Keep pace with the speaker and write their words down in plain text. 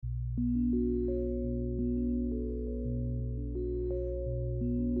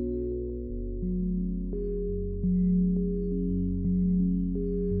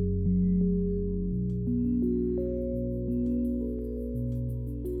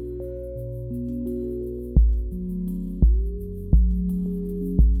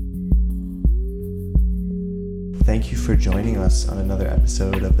Thank you for joining us on another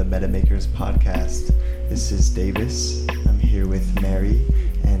episode of the MetaMakers podcast. This is Davis. I'm here with Mary,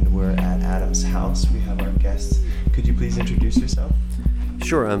 and we're at Adam's house. We have our guest. Could you please introduce yourself?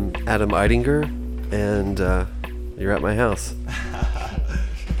 Sure, I'm Adam Eidinger, and you're at my house.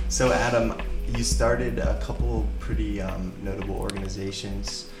 So Adam, you started a couple pretty notable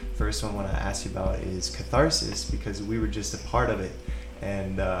organizations. First one I want to ask you about is Catharsis, because we were just a part of it.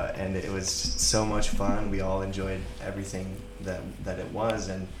 And it was so much fun. We all enjoyed everything that it was,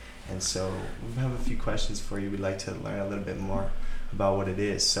 and so we have a few questions for you. We'd like to learn a little bit more about what it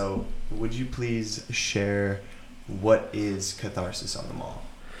is. So would you please share what is Catharsis on the Mall?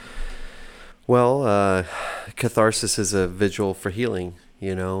 Well, Catharsis is a vigil for healing.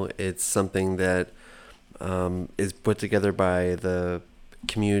 You know, it's something that is put together by the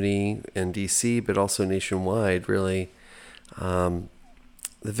community in DC, but also nationwide, really.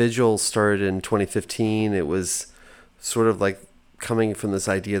 The vigil started in 2015. It was sort of like coming from this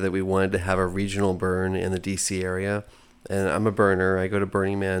idea that we wanted to have a regional burn in the DC area. And I'm a burner. I go to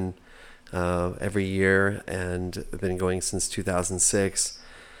Burning Man every year, and I've been going since 2006.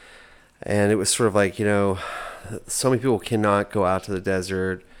 And it was sort of like, you know, so many people cannot go out to the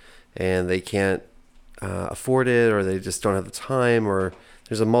desert, and they can't afford it, or they just don't have the time, or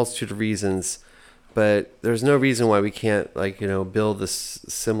there's a multitude of reasons. But there's no reason why we can't, like, you know, build this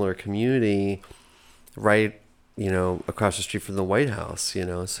similar community right, you know, across the street from the White House, you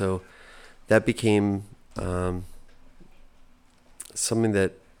know. So that became something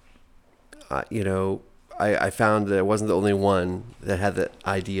that, you know, I found that I wasn't the only one that had the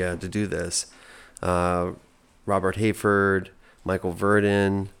idea to do this. Robert Hayford, Michael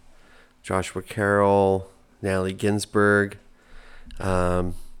Verdon, Joshua Carroll, Natalie Ginsburg.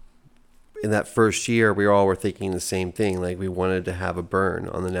 In that first year, we all were thinking the same thing. Like, we wanted to have a burn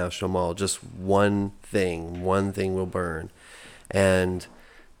on the National Mall. Just one thing will burn. And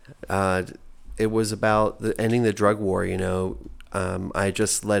it was about ending the drug war, you know. I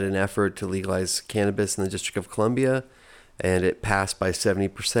just led an effort to legalize cannabis in the District of Columbia, and it passed by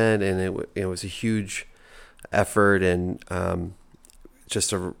 70%, and it was a huge effort, and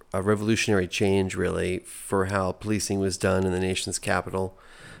just a revolutionary change, really, for how policing was done in the nation's capital.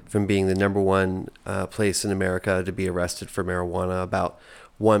 From being the number one place in America to be arrested for marijuana, about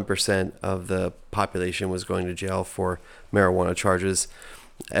 1% of the population was going to jail for marijuana charges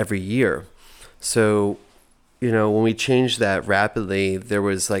every year. So, you know, when we changed that rapidly, there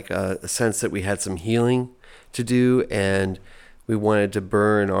was like a sense that we had some healing to do, and we wanted to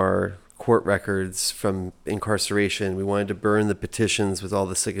burn our court records from incarceration. We wanted to burn the petitions with all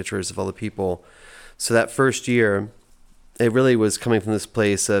the signatures of all the people. So that first year, it really was coming from this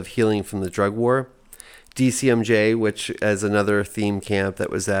place of healing from the drug war. DCMJ, which is another theme camp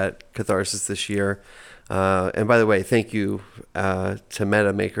that was at Catharsis this year. And by the way, thank you to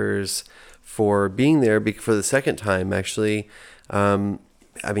MetaMakers for being there for the second time, actually. I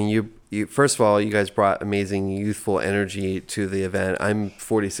mean, you first of all, you guys brought amazing youthful energy to the event. I'm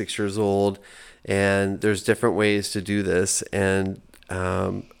 46 years old, and there's different ways to do this. And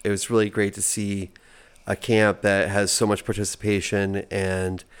it was really great to see a camp that has so much participation,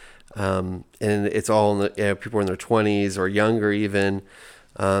 and it's all in the, you know, people in their 20s or younger even.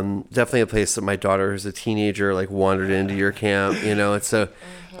 Definitely a place that my daughter, who's a teenager, like wandered into your camp, you know. And so,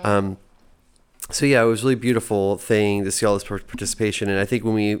 so yeah, it was a really beautiful thing to see all this participation. And I think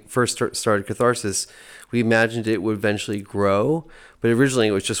when we first started Catharsis, we imagined it would eventually grow, but originally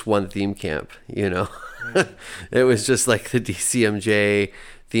it was just one theme camp, you know. It was just like the DCMJ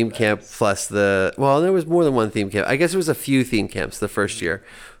theme camp plus there was more than one theme camp. I guess it was a few theme camps the first year,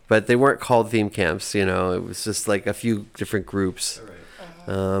 but they weren't called theme camps, you know. It was just like a few different groups.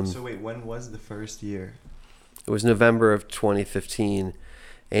 Right. So wait, when was the first year? It was November of 2015.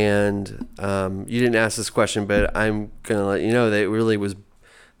 And you didn't ask this question, but I'm going to let you know that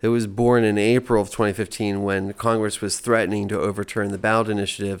it was born in April of 2015 when Congress was threatening to overturn the ballot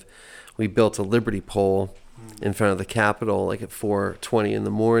initiative. We built a Liberty pole in front of the Capitol, like at 4:20 in the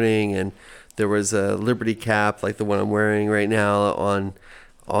morning, and there was a Liberty cap, like the one I'm wearing right now,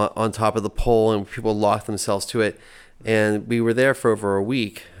 on top of the pole, and people locked themselves to it. And we were there for over a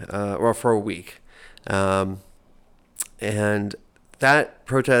week, and that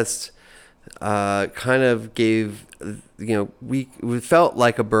protest kind of gave, we felt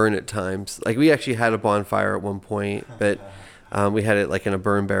like a burn at times. Like we actually had a bonfire at one point, but we had it like in a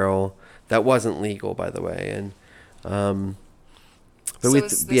burn barrel that wasn't legal, by the way. And but So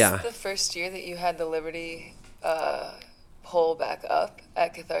is this the first year that you had the Liberty pole back up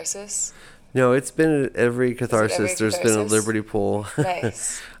at Catharsis? No, it's been at every Catharsis. every There's been a Catharsis? Liberty pole.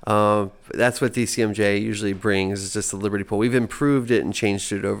 Nice. That's what DCMJ usually brings. It's just a Liberty pole. We've improved it and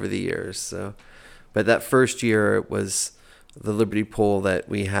changed it over the years. So, but that first year it was the Liberty pole that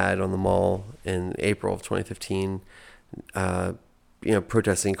we had on the mall in April of 2015.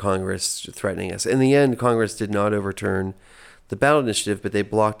 Protesting Congress threatening us. In the end, Congress did not overturn the ballot initiative, but they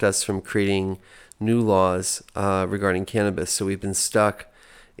blocked us from creating new laws regarding cannabis. So we've been stuck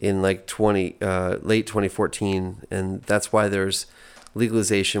in like late 2014, and that's why there's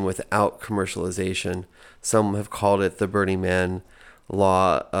legalization without commercialization. Some have called it the Burning Man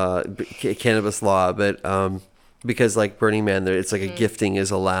law, cannabis law, but because like Burning Man, it's like a gifting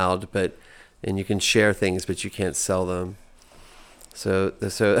is allowed, and you can share things, but you can't sell them. So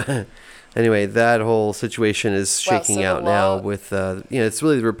anyway, that whole situation is shaking out now with it's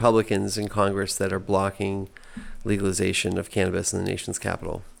really the Republicans in Congress that are blocking legalization of cannabis in the nation's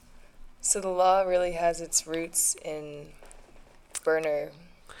capital. So the law really has its roots in burner.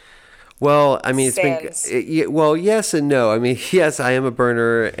 Well, I mean, stands. Yes and no. I mean, yes, I am a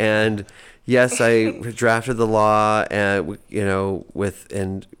burner, and yes, I drafted the law, and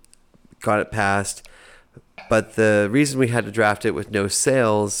and got it passed. But the reason we had to draft it with no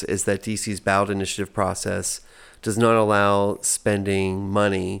sales is that DC's ballot initiative process does not allow spending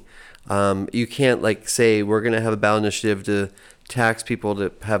money. You can't say we're going to have a ballot initiative to tax people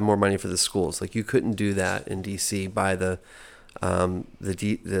to have more money for the schools. Like you couldn't do that in DC by the Home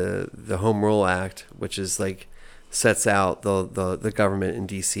Rule Act, which is sets out the government in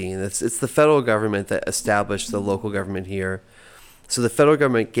DC, and it's the federal government that established the local government here. So the federal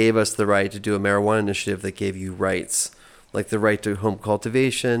government gave us the right to do a marijuana initiative that gave you rights, like the right to home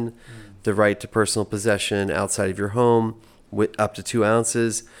cultivation, the right to personal possession outside of your home with up to 2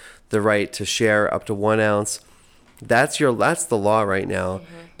 ounces, the right to share up to 1 ounce. That's the law right now.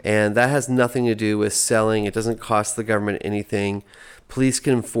 And that has nothing to do with selling. It doesn't cost the government anything. Police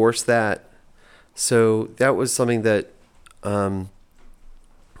can enforce that. So that was something that,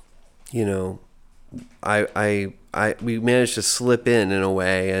 we managed to slip in a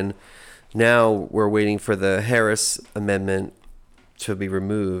way, and now we're waiting for the Harris Amendment to be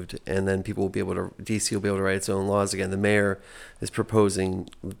removed, and then DC will be able to write its own laws again. The mayor is proposing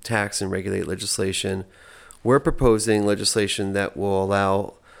tax and regulate legislation. We're proposing legislation that will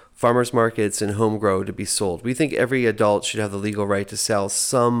allow farmers markets and home grow to be sold. We think every adult should have the legal right to sell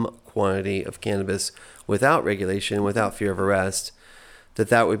some quantity of cannabis without regulation, without fear of arrest.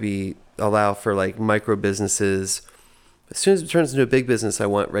 That would be allow for micro businesses. As soon as it turns into a big business, I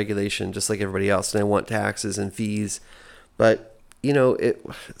want regulation just like everybody else, and I want taxes and fees. But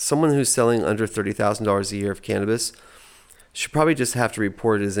someone who's selling under $30,000 a year of cannabis should probably just have to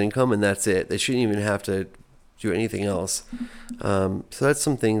report his income, and that's it. They shouldn't even have to do anything else. So that's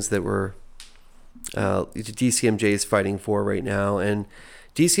some things that DCMJ is fighting for right now. And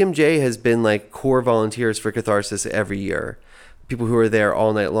DCMJ has been core volunteers for Catharsis every year. People who are there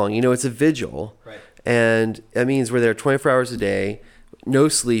all night long. It's a vigil. Right. And that means we're there 24 hours a day, no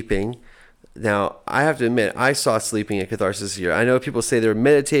sleeping. Now, I have to admit, I saw sleeping at Catharsis here. I know people say they're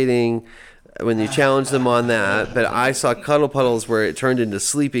meditating when you challenge them on that, but I saw cuddle puddles where it turned into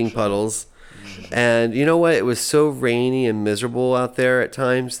sleeping puddles. And you know what? It was so rainy and miserable out there at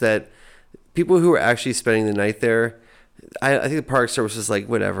times that people who were actually spending the night there, I think the Park Service was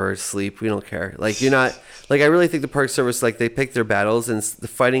whatever, sleep, we don't care. You're not, I really think the Park Service, they pick their battles, and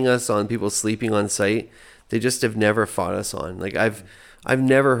fighting us on people sleeping on site, they just have never fought us on. I've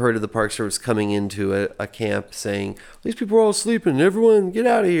never heard of the Park Service coming into a camp saying, these people are all sleeping, everyone get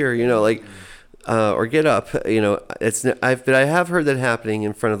out of here, or get up. But I have heard that happening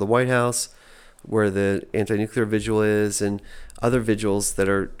in front of the White House, where the anti-nuclear vigil is, and other vigils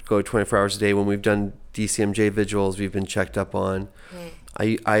that go 24 hours a day. When we've done DCMJ vigils, we've been checked up on.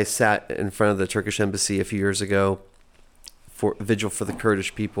 I sat in front of the Turkish embassy a few years ago for a vigil for the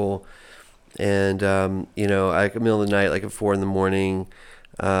Kurdish people, and middle of the night, at 4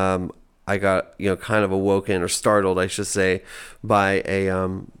 a.m, I got kind of awoken or startled, I should say, by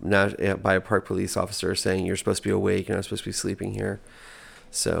a park police officer saying, "You're supposed to be awake, you're not supposed to be sleeping here."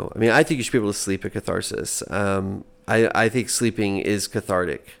 So, I think you should be able to sleep at Catharsis. I think sleeping is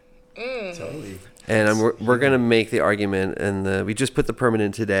cathartic. Totally. And we're going to make the argument, and we just put the permit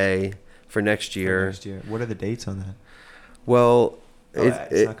in today for next year. What are the dates on that? Well,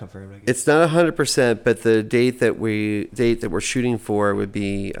 It's not confirmed, I guess. It's not 100%, but the date that we're shooting for would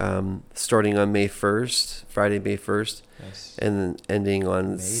be starting on May 1st, Friday, May 1st, Nice. and then ending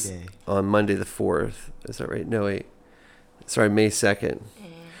on May Day. on Monday the 4th. Is that right? No, wait. Sorry, May 2nd.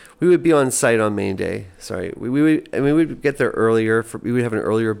 We would be on site on main day. Sorry, we would get there earlier. We would have an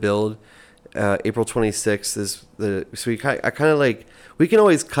earlier build. April 26th is so I kind of like, we can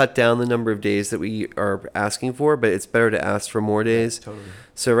always cut down the number of days that we are asking for, but it's better to ask for more days. Totally.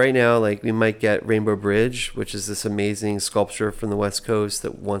 So right now, like, we might get Rainbow Bridge, which is this amazing sculpture from the West Coast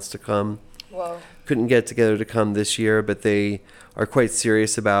that wants to come. Whoa. Couldn't get together to come this year, but they are quite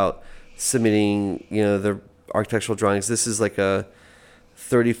serious about submitting, the architectural drawings. This is like a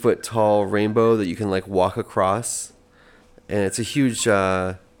 30-foot tall rainbow that you can like walk across, and it's a huge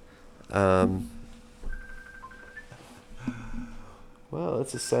wow,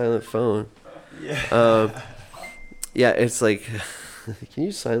 that's a silent phone. Yeah. Yeah, it's like can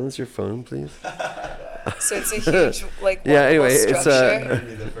you silence your phone, please? So it's a huge, like, Yeah, anyway, walkable it's,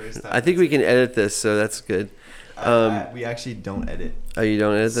 structure. I think we can edit this, so that's good. We actually don't edit. Oh, you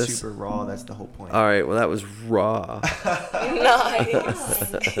don't edit this? Super raw. That's the whole point. All right, well, that was raw. Nice.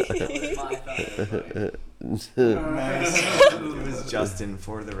 Nice. It was Justin,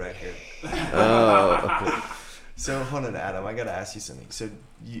 for the record. Oh. So hold on, Adam. I gotta ask you something. So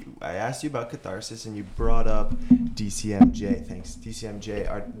I asked you about Catharsis, and you brought up DCMJ. Thanks, DCMJ.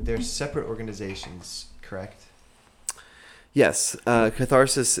 Are they're separate organizations, correct? Yes,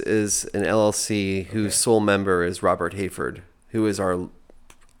 Catharsis is an LLC whose sole member is Robert Hayford, who is our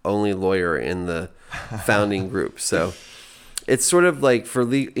only lawyer in the founding group. So it's sort of like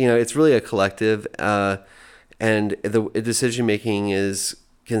it's really a collective, and the decision making is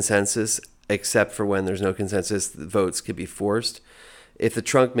consensus, except for when there's no consensus, the votes could be forced. If the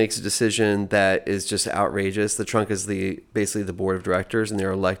trunk makes a decision that is just outrageous, the trunk is basically the board of directors, and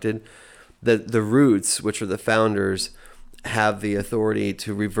they're elected. The roots, which are the founders, have the authority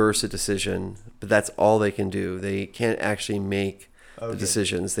to reverse a decision, but that's all they can do. They can't actually make the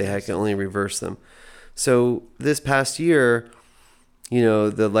decisions. They can only reverse them. So this past year,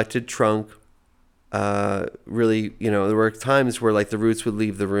 the elected trunk really, there were times where like the roots would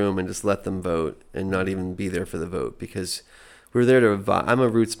leave the room and just let them vote and not even be there for the vote, because we were there to I'm a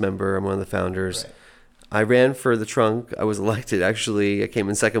roots member. I'm one of the founders. Right. I ran for the trunk. I was elected. Actually, I came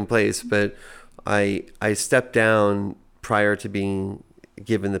in second place, but I stepped down prior to being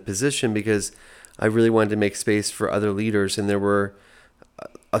given the position because I really wanted to make space for other leaders, and there were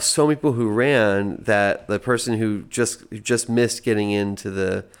so many people who ran that the person who just missed getting into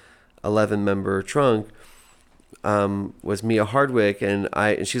the 11-member trunk was Mia Hardwick, and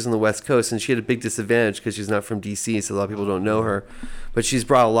she's on the West Coast, and she had a big disadvantage because she's not from DC, so a lot of people don't know her, but she's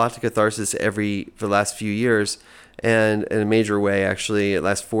brought a lot to Catharsis for the last few years, and in a major way, actually, the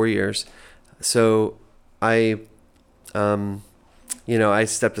last 4 years. So I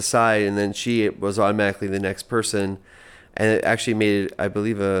stepped aside, and then she was automatically the next person, and it actually made it, I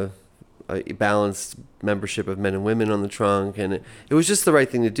believe, a balanced membership of men and women on the trunk, and it was just the right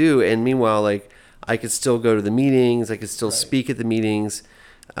thing to do. And meanwhile, like, I could still go to the meetings, I could still speak at the meetings.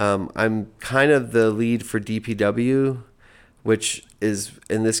 I'm kind of the lead for DPW, which is,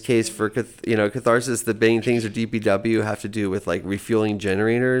 in this case, for Catharsis, the main things of DPW have to do with like refueling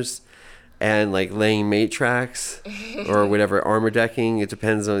generators and like laying mate tracks or whatever, armor decking. It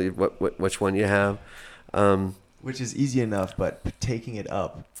depends on which one you have. Which is easy enough, but taking it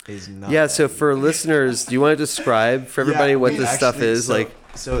up is not. Yeah, that so easy. for listeners, do you want to describe for everybody what this stuff is?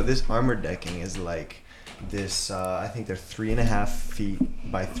 So this armor decking is like this, I think they're 3.5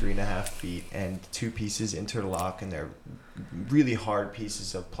 feet by 3.5 feet, and two pieces interlock, and they're really hard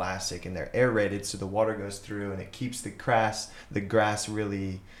pieces of plastic, and they're aerated so the water goes through and it keeps the grass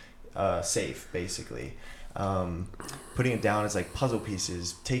really safe, basically. Putting it down is like puzzle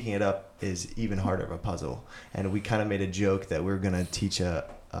pieces. Taking it up is even harder of a puzzle. And we kind of made a joke that we were going to teach an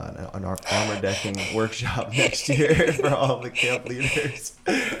armor decking workshop next year for all the camp leaders.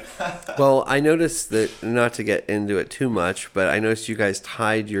 Well, I noticed that, not to get into it too much, but I noticed you guys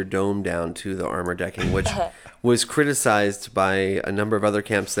tied your dome down to the armor decking, which was criticized by a number of other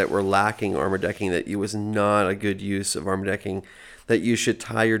camps that were lacking armor decking, that it was not a good use of armor decking, that you should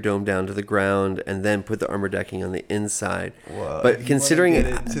tie your dome down to the ground and then put the armor decking on the inside. Well, but considering get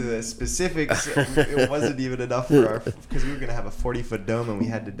into the specifics, it wasn't even enough for because we were going to have a 40-foot dome and we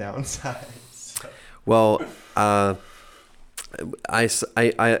had to downsize. So. Well, I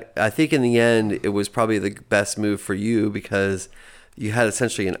think in the end it was probably the best move for you, because you had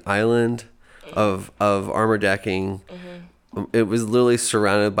essentially an island of armor decking. Mm-hmm. It was literally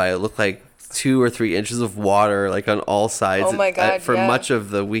surrounded by, it looked like 2 or 3 inches of water like on all sides. Oh my God, for yeah. much of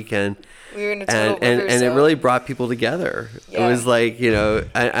the weekend. We were in a total and river it zone. really brought people together. Yeah. It was like,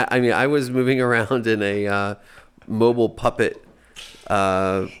 I mean, I was moving around in a mobile puppet,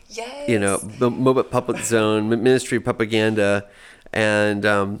 Yes. mobile puppet zone, ministry propaganda, and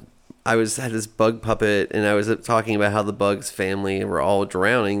I had this bug puppet, and I was talking about how the bug's family were all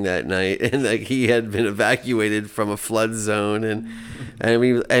drowning that night, and like he had been evacuated from a flood zone,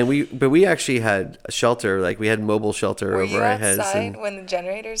 but we actually had a shelter, like we had mobile shelter Were over you our heads. outside when the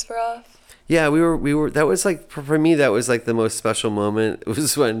generators were off? Yeah, we were. That was like for me. That was like the most special moment. It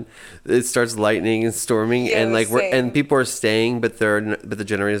was when it starts lightning and storming, Yeah, and like same. and people are staying, but the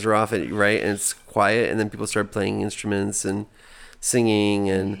generators are off, and right, and it's quiet, and then people start playing instruments and singing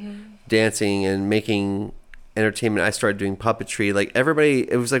and dancing and making entertainment. I started doing puppetry. Like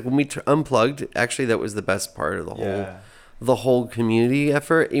everybody, it was like when we unplugged. Actually, that was the best part of the whole community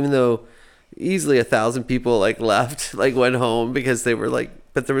effort. Even though easily 1,000 people like left, like went home because they were like.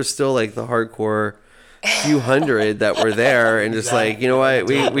 But there was still like the hardcore few hundred that were there, and just like, you know what,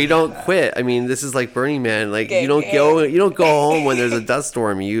 we don't quit. I mean, this is like Burning Man. Like you don't go home when there's a dust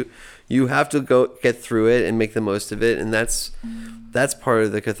storm. You have to go get through it and make the most of it, and that's part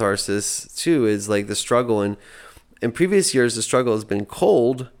of the catharsis too. Is like the struggle, and in previous years the struggle has been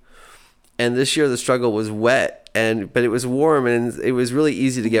cold, and this year the struggle was wet, but it was warm, and it was really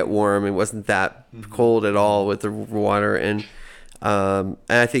easy to get warm. It wasn't that cold at all with the water, and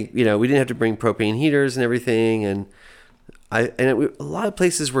I think, we didn't have to bring propane heaters and everything. And a lot of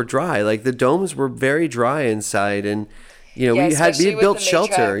places were dry. Like the domes were very dry inside. And, we had built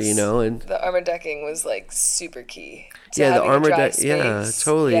shelter, and the armor decking was like super key. the armor deck. Space. Yeah,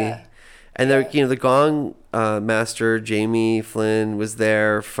 totally. Yeah. And the gong master, Jamie Flynn, was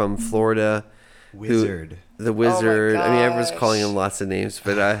there from Florida. Wizard. The Wizard. Oh I mean, everyone's calling him lots of names,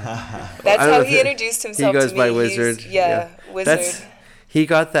 but that's I don't how know he introduced himself. He goes to me. by Wizard. Wizard. He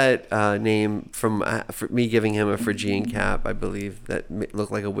got that name from for me giving him a Phrygian cap, I believe, that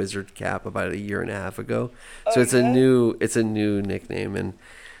looked like a wizard cap about 1.5 years ago. So it's a new nickname, and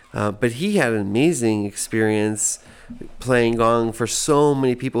but he had an amazing experience playing gong for so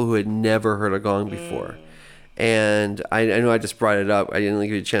many people who had never heard a gong before. And I know I just brought it up. I didn't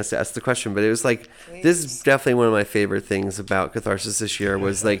give you a chance to ask the question, but it was like, this is definitely one of my favorite things about Catharsis this year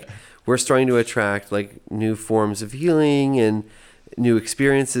was like, we're starting to attract like new forms of healing and new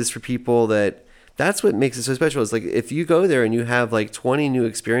experiences for people. That's what makes it so special. It's like, if you go there and you have like 20 new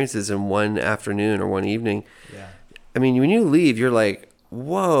experiences in one afternoon or one evening, I mean, when you leave, you're like,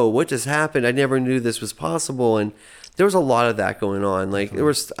 whoa, what just happened? I never knew this was possible. And there was a lot of that going on. Like there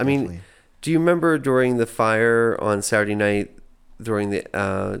was, I mean, do you remember during the fire on Saturday night, during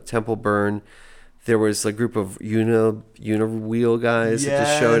the temple burn, there was a group of Unawheel guys that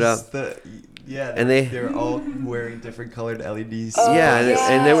just showed up? And they're all wearing different colored LEDs.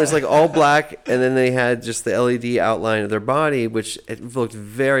 And there was like all black, and then they had just the LED outline of their body, which it looked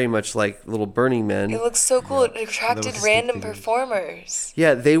very much like little Burning Men. It looks so cool. It attracted random performers.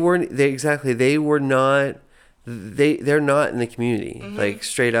 Yeah, they were not. They're not in the community, like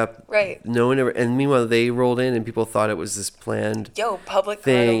straight up. Right. No one ever. And meanwhile, they rolled in, and people thought it was this planned public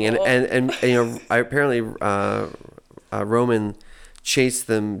thing. carnival. And apparently Roman chased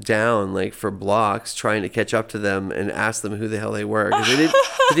them down like for blocks, trying to catch up to them and ask them who the hell they were, because they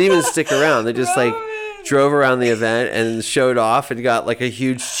didn't even stick around. They just like drove around the event and showed off and got like a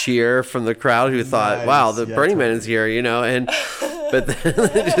huge cheer from the crowd who thought, wow, the Burning Man is here, but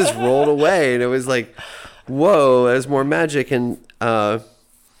then they just rolled away, and it was like, whoa, there's more magic. And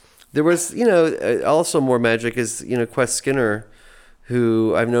there was, also more magic is, Quest Skinner,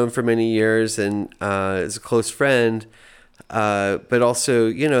 who I've known for many years and is a close friend. But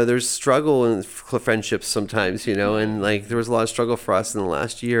also, there's struggle in friendships sometimes, and like there was a lot of struggle for us in the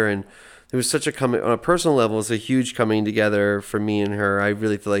last year. And there was such on a personal level, it's a huge coming together for me and her. I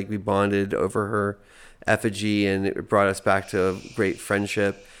really feel like we bonded over her effigy, and it brought us back to a great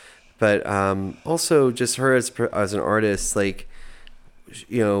friendship. But also just her as an artist, like,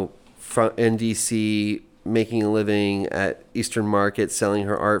 from in DC, making a living at Eastern Market, selling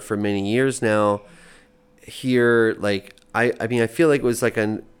her art for many years now. Here, like, I mean, I feel like it was like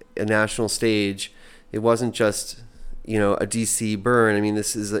a national stage. It wasn't just, a DC burn. I mean,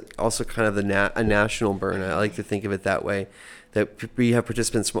 this is also kind of a national burn. I like to think of it that way, that we have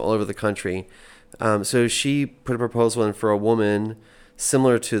participants from all over the country. So she put a proposal in for a woman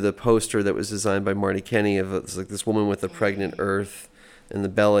similar to the poster that was designed by Marty Kenny of like this woman with a pregnant earth in the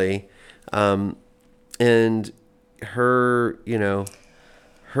belly. And her,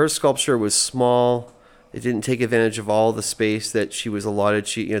 her sculpture was small, It didn't take advantage of all the space that she was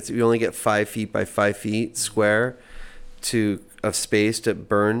allotted. You only get 5 feet by 5 feet square of space to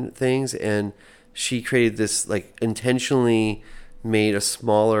burn things, and she created this, like, intentionally made a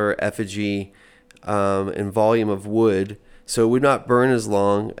smaller effigy in volume of wood, so it would not burn as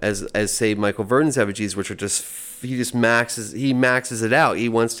long as say Michael Verdon's effigies, which are he maxes it out. He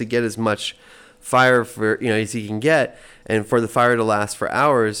wants to get as much fire as he can get, and for the fire to last for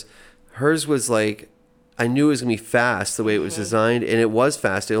hours. Hers was like, I knew it was gonna be fast the way it was designed, and it was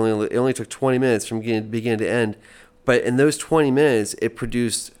fast. It only took 20 minutes from beginning to end, but in those 20 minutes, it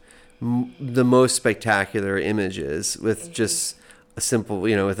produced the most spectacular images with just a simple,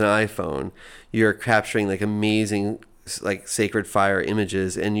 with an iPhone. You're capturing like amazing, like, sacred fire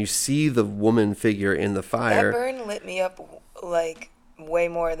images, and you see the woman figure in the fire. That burn lit me up like way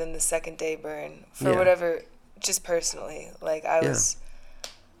more than the second day burn for Yeah. whatever, just personally. Like, I was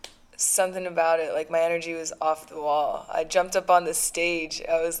something about it. Like, my energy was off the wall. I jumped up on the stage.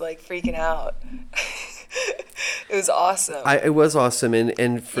 I was like freaking out. It was awesome. It was awesome, and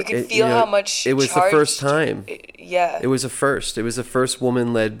you could feel how much it was the first time. Yeah. It was a first. It was the first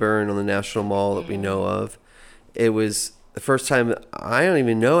woman-led burn on the National Mall that we know of. It was the first time. I don't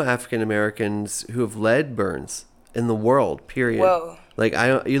even know African Americans who have led burns in the world. Period. Whoa. Like, I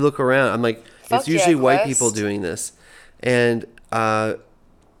don't. You look around. I'm like, Fuck it's usually yeah, white Quest. people doing this, and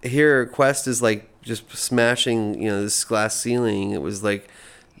here Quest is like just smashing, this glass ceiling. It was like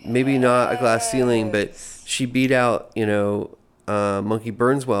maybe not a glass ceiling, but she beat out, Monkey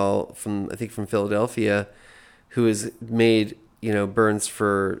Burnswell from Philadelphia, who has made, burns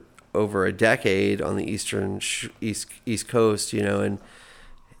for over a decade on the east coast, and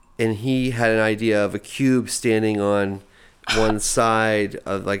he had an idea of a cube standing on one side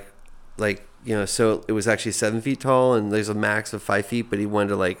of so it was actually 7 feet tall, and there's a max of 5 feet, but he wanted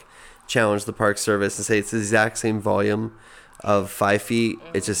to like challenge the Park Service and say it's the exact same volume of 5 feet.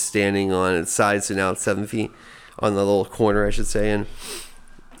 It's just standing on its side, so now it's 7 feet on the little corner, I should say. And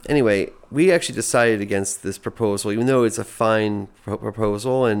anyway, we actually decided against this proposal, even though it's a fine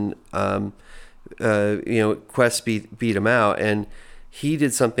proposal, and Quest beat him out, and he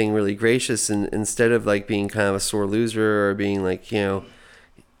did something really gracious, and instead of like being kind of a sore loser or being like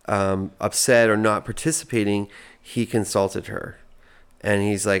upset or not participating, he consulted her. And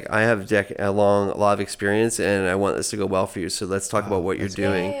he's like, I have a lot of experience, and I want this to go well for you. So let's talk about what you're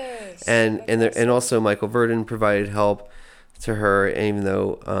doing. Yes. And also Michael Verdon provided help to her, even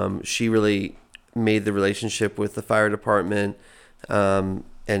though she really made the relationship with the fire department. And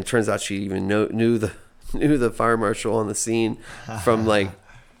it turns out she even knew the fire marshal on the scene from like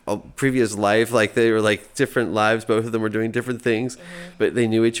a previous life. Like, they were like different lives. Both of them were doing different things, but they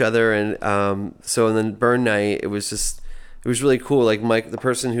knew each other. And and then burn night, it was really cool. Like, the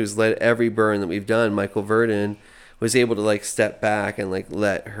person who's led every burn that we've done, Michael Verdon, was able to like step back and like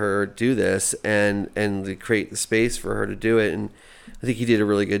let her do this and create the space for her to do it. And I think he did a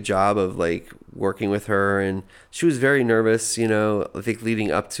really good job of like working with her. And she was very nervous, I think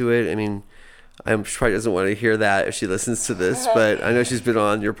leading up to it. I mean, she probably doesn't want to hear that if she listens to this, but I know she's been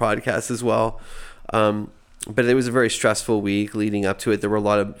on your podcast as well. But it was a very stressful week leading up to it. There were a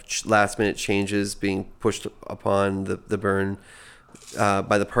lot of last-minute changes being pushed upon the burn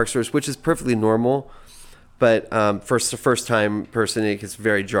by the Park Service, which is perfectly normal. But for the first-time person, it gets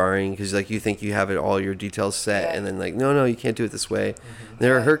very jarring because like you think you have all your details set, and then like, no, you can't do it this way. In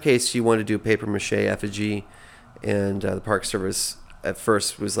her case, she wanted to do a papier-mâché effigy, and the Park Service at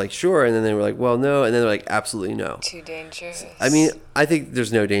first was like, sure, and then they were like, well, no, and then they're like, absolutely no. Too dangerous. I mean, I think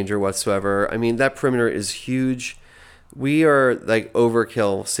there's no danger whatsoever. I mean, that perimeter is huge. We are like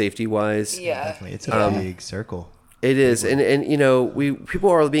overkill safety-wise. Yeah. Definitely. It's a big circle. It is, and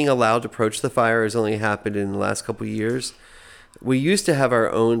people are being allowed to approach the fire. Has only happened in the last couple of years. We used to have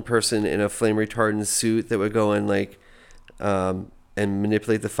our own person in a flame retardant suit that would go in like and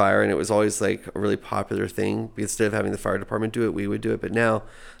manipulate the fire, and it was always like a really popular thing. Instead of having the fire department do it, we would do it. But now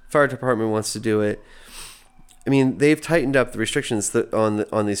the fire department wants to do it. I mean, they've tightened up the restrictions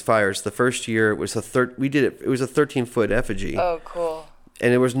on these fires. The first year it was we did it. It was a 13-foot effigy. Oh, cool.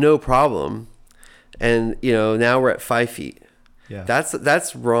 And there was no problem. And now we're at 5 feet. Yeah.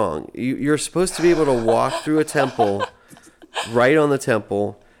 That's wrong. You're supposed to be able to walk through a temple, right on the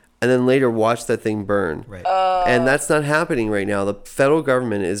temple, and then later watch that thing burn. Right. And that's not happening right now. The federal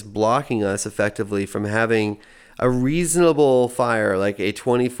government is blocking us effectively from having a reasonable fire, like a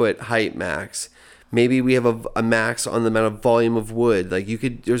 20-foot height max. Maybe we have a max on the amount of volume of wood. Like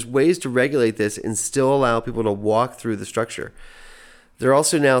there's ways to regulate this and still allow people to walk through the structure. They're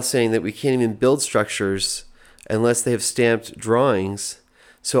also now saying that we can't even build structures unless they have stamped drawings.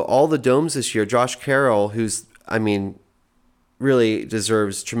 So all the domes this year, Josh Carroll, who's, I mean, really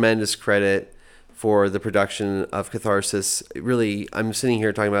deserves tremendous credit for the production of Catharsis. Really, I'm sitting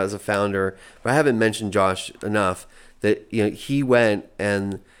here talking about it as a founder, but I haven't mentioned Josh enough that, you know, he went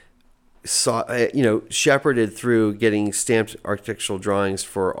and saw, you know, shepherded through getting stamped architectural drawings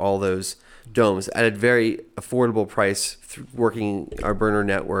for all those domes at a very affordable price, working our burner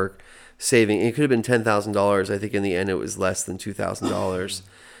network, saving. It could have been $10,000. I think in the end it was less than $2,000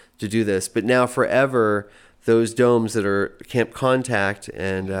 to do this. But now forever, those domes that are Camp Contact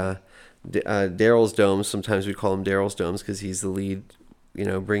and Daryl's domes, sometimes we call them Daryl's domes because he's the lead, you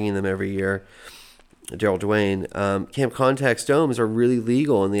know, bringing them every year, Daryl Dwayne. Camp Contact's domes are really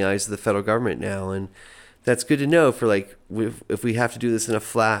legal in the eyes of the federal government now, and that's good to know for, like, if we have to do this in a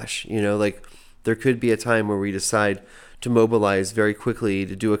flash, you know, like there could be a time where we decide to mobilize very quickly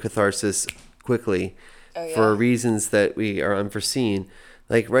to do a Catharsis quickly for reasons that we are unforeseen.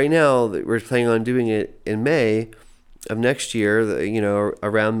 Like right now, we're planning on doing it in May of next year, you know,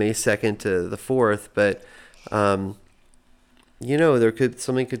 around May 2nd to the 4th. But, you know,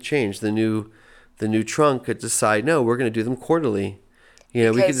 something could change. The new trunk could decide, no, we're going to do them quarterly. You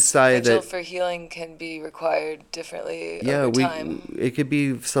know, because we could decide Vigil that for Healing can be required differently over time. It could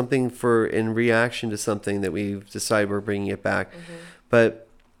be something in reaction to something that we've decided we're bringing it back. Mm-hmm. But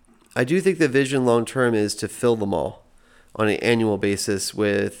I do think the vision long term is to fill them all on an annual basis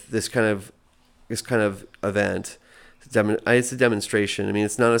with this kind of event. It's a demonstration. I mean,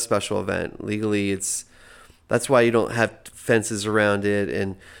 it's not a special event. Legally, that's why you don't have fences around it.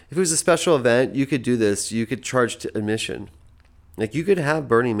 And if it was a special event, you could do this. You could charge admission. Like, you could have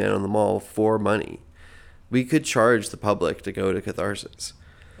Burning Man on the mall for money. We could charge the public to go to Catharsis.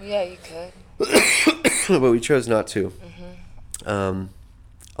 Yeah, you could. But we chose not to. Mm-hmm.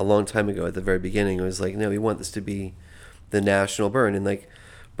 A long time ago, at the very beginning, it was like, no, we want this to be the national burn. And, like,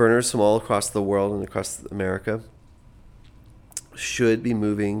 burners from all across the world and across America should be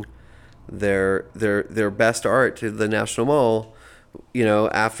moving their best art to the National Mall, you know,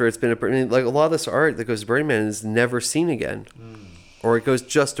 after it's been like a lot of this art that goes to Burning Man is never seen again. Or it goes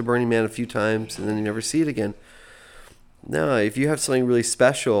just to Burning Man a few times and then you never see it again. No, if you have something really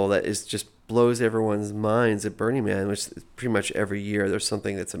special that is just blows everyone's minds at Burning Man, which is pretty much every year there's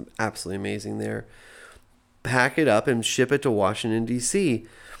something that's absolutely amazing there, pack it up and ship it to Washington, D.C.,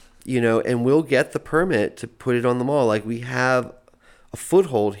 you know, and we'll get the permit to put it on the mall. Like, we have a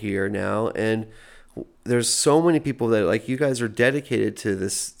foothold here now, and there's so many people that, like, you guys are dedicated to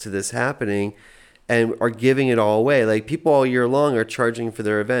this happening and are giving it all away. Like, people all year long are charging for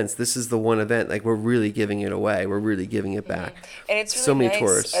their events. This is the one event, like, we're really giving it away. We're really giving it back. Mm-hmm. And it's really so many nice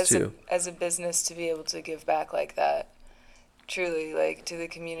tourists too. As a business to be able to give back like that, truly, like, to the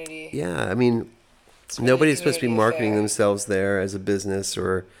community. Yeah, I mean, really nobody's supposed to be marketing themselves there as a business,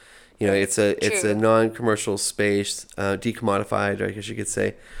 or, you know, it's a non-commercial space, decommodified, I guess you could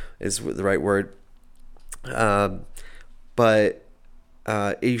say, is the right word. But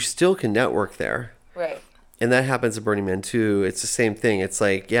you still can network there. Right. And that happens at Burning Man too. It's the same thing. It's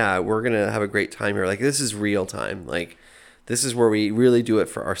like, yeah, we're going to have a great time here. Like, this is real time. Like, this is where we really do it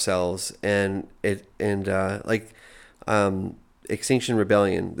for ourselves. And Extinction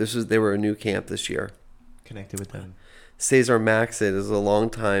Rebellion, they were a new camp this year. Connected with them. Cesar Maxid is a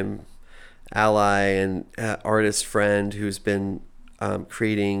longtime ally and artist friend who's been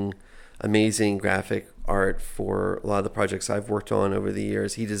creating amazing graphic art for a lot of the projects I've worked on over the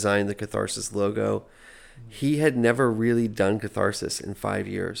years. He designed the Catharsis logo. He had never really done Catharsis in 5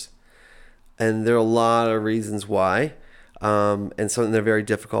 years. And there are a lot of reasons why. And some of they're very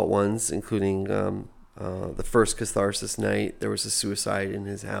difficult ones, including the first Catharsis night, there was a suicide in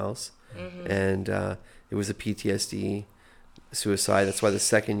his house. Mm-hmm. And it was a PTSD suicide. That's why the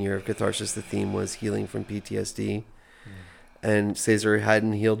second year of Catharsis, the theme was healing from PTSD. And Cesar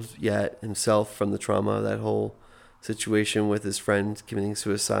hadn't healed yet himself from the trauma of that whole situation with his friend committing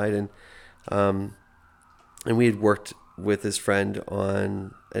suicide. And we had worked with his friend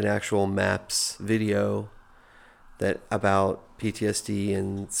on an actual MAPS video about PTSD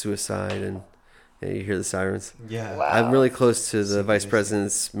and suicide. And you hear the sirens. Yeah. Wow. I'm really close to the vice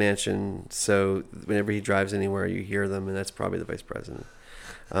president's mansion, so whenever he drives anywhere, you hear them, and that's probably the vice president.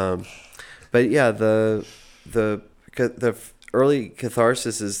 But yeah, the early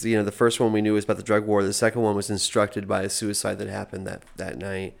Catharsis is, you know, the first one we knew was about the drug war. The second one was instructed by a suicide that happened that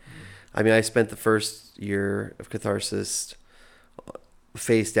night. I mean, I spent the first year of Catharsis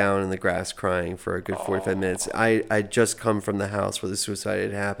face down in the grass crying for a good 45 minutes. I'd just come from the house where the suicide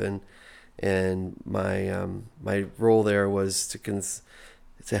had happened, and my role there was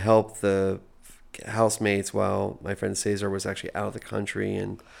to help the housemates while my friend Cesar was actually out of the country,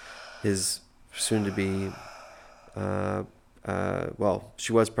 and his soon to be, well,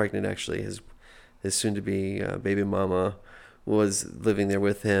 she was pregnant actually. His soon to be baby mama was living there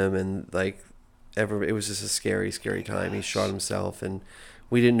with him, and like it was just a scary time. He shot himself, and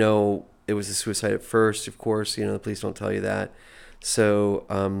we didn't know it was a suicide at first. Of course, the police don't tell you that.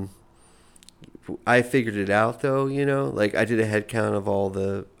 So I figured it out though, like I did a head count of all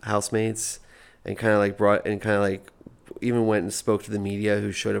the housemates, and kind of like even went and spoke to the media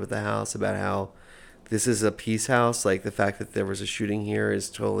who showed up at the house about how this is a peace house. Like the fact that there was a shooting here is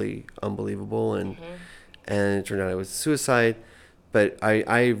totally unbelievable, and it turned out it was suicide. But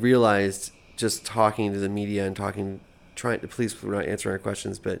I realized, just talking to the media and the police were not answering our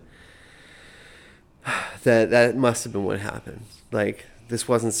questions, but that must have been what happened. Like this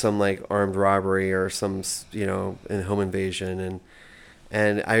wasn't some like armed robbery or some in home invasion,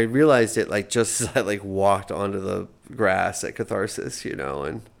 and I realized it like just as I like walked onto the grass at Catharsis,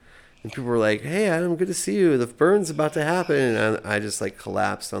 and people were like, "Hey Adam, good to see you. The burn's about to happen," and I just like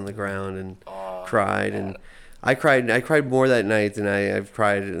collapsed on the ground and cried, and I cried more that night than I've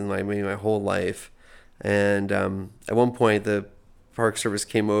cried in my whole life. And at one point, the Park Service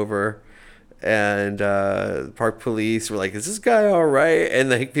came over, and park police were like, "Is this guy all right?" And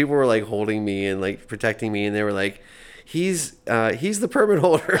like people were like holding me and like protecting me, and they were like, he's the permit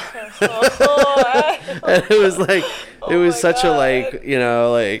holder. And it was like, it was such God. What?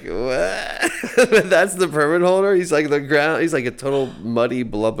 That's the permit holder? He's like the ground. He's like a total muddy,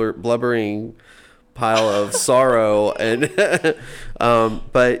 blubbering pile of sorrow. And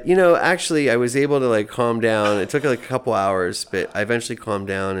but actually I was able to like calm down. It took like a couple hours, but I eventually calmed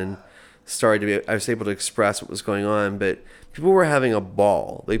down and I was able to express what was going on. But people were having a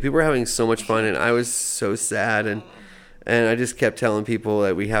ball. Like people were having so much fun, and I was so sad. And I just kept telling people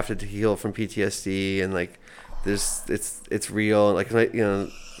that we have to heal from PTSD, and like it's real. Like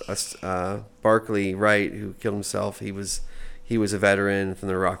Barclay Wright, who killed himself, he was a veteran from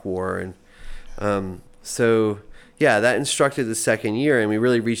the Iraq War, and so yeah, that instructed the second year, and we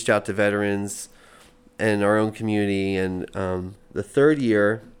really reached out to veterans and our own community. And the third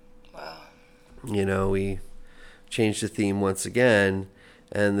year, we changed the theme once again,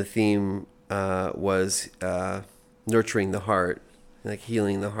 and the theme was nurturing the heart, like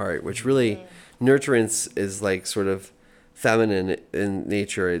healing the heart, which really nurturance is like sort of feminine in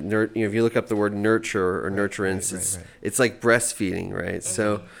nature. If you look up the word nurture or nurturance, it's like breastfeeding, right?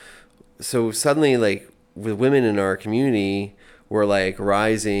 So suddenly, like the women in our community were like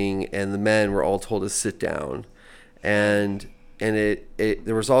rising, and the men were all told to sit down, and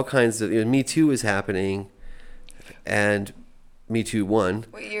there was all kinds of Me Too was happening, and Me Too won.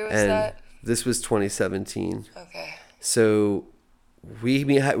 What year was that? This was 2017. Okay. So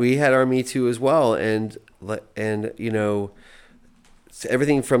we had our Me Too as well, and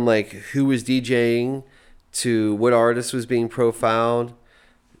everything from like who was DJing to what artist was being profiled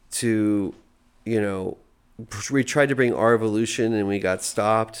to we tried to bring our evolution, and we got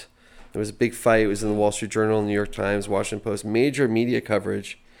stopped. There was a big fight. It was in the Wall Street Journal, New York Times, Washington Post, major media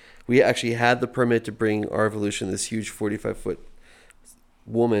coverage. We actually had the permit to bring our evolution, this huge 45-foot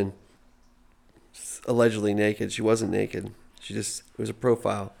woman, allegedly naked. She wasn't naked. It was a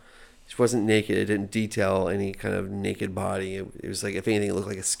profile. She wasn't naked. It didn't detail any kind of naked body. It was like, if anything, it looked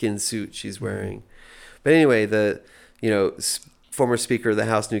like a skin suit she's wearing. But anyway, the former Speaker of the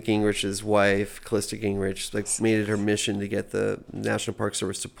House, Newt Gingrich's wife, Callista Gingrich, like made it her mission to get the National Park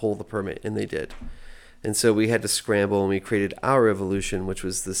Service to pull the permit, and they did. And so we had to scramble, and we created our evolution, which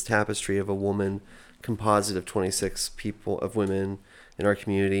was this tapestry of a woman, composite of 26 people, of women in our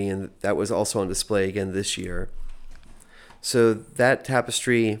community, and that was also on display again this year. So that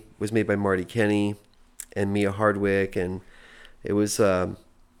tapestry was made by Marty Kenny and Mia Hardwick, and it was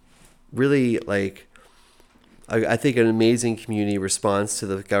really like, I think, an amazing community response to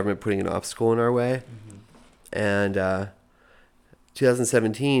the government putting an obstacle in our way. And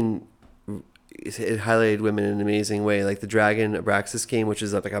 2017, it highlighted women in an amazing way. Like the Dragon Abraxas came, which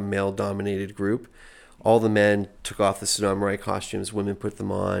is like a male-dominated group. All the men took off the Tsunami costumes, women put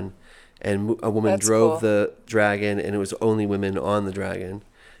them on, and a woman drove the dragon, and it was only women on the dragon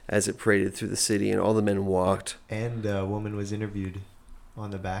as it paraded through the city, and all the men walked. And a woman was interviewed on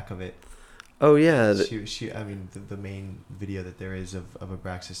the back of it. Oh yeah, the main video that there is of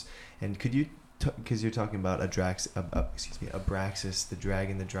Abraxas. And could you, because you're talking about Abraxas, the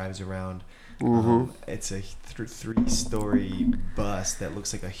dragon that drives around. It's a 3-story bus that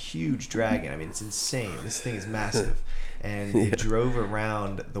looks like a huge dragon. I mean, it's insane. This thing is massive, and it drove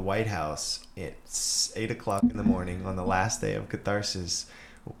around the White House. It's 8:00 in the morning on the last day of Catharsis,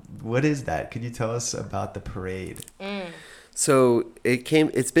 What is that? Could you tell us about the parade? So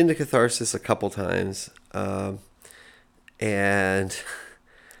it's been to Catharsis a couple times. And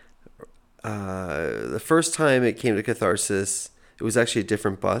the first time it came to Catharsis, it was actually a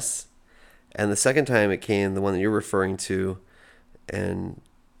different bus. And the second time it came, the one that you're referring to, in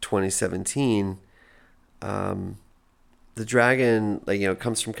 2017, the Dragon,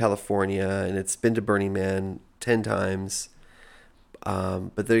 comes from California, and it's been to Burning Man 10 times.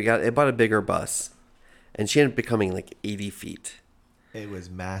 But they bought a bigger bus, and she ended up becoming like 80 feet. It was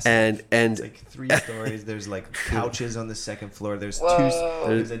massive. And it's like 3 stories. There's like couches on the second floor. There's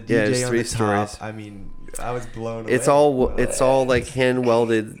there's a DJ there's on 3 the top. stories. I mean, I was blown away. It's all like hand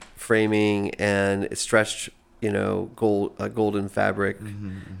welded framing, and it's stretched, golden fabric,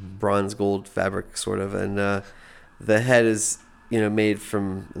 bronze gold fabric sort of, and the head is made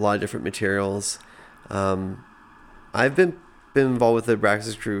from a lot of different materials. I've been involved with the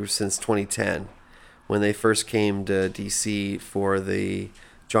Abraxas crew since 2010, when they first came to DC for the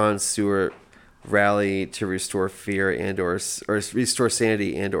Jon Stewart rally to restore fear or restore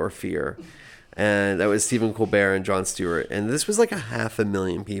sanity or fear. And that was Stephen Colbert and Jon Stewart. And this was like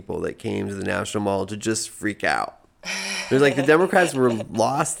 500,000 people that came to the National Mall to just freak out. It was like the Democrats were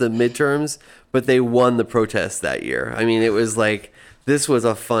lost the midterms, but they won the protest that year. I mean, it was like, this was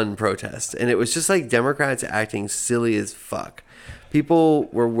a fun protest. And it was just like Democrats acting silly as fuck. People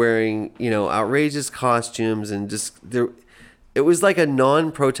were wearing, outrageous costumes, and it was like a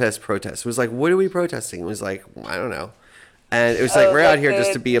non-protest protest. It was like, what are we protesting? It was like, I don't know. And it was like, we're out here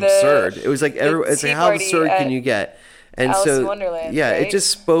just to be absurd. It was like, it's like, how absurd can you get? And Alice so, in Wonderland, yeah, right? it just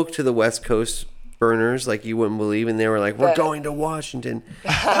spoke to the West Coast burners like you wouldn't believe. And they were like, we're going to Washington.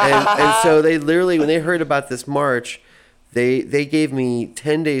 and so they literally, when they heard about this march, they gave me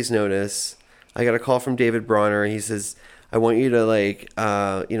 10 days notice. I got a call from David Bronner. He says, I want you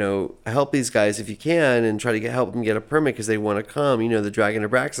to help these guys if you can, and try to help them get a permit because they want to come. The Dragon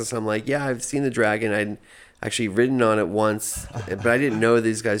Abraxas. I'm like, yeah, I've seen the Dragon. I'd actually ridden on it once, but I didn't know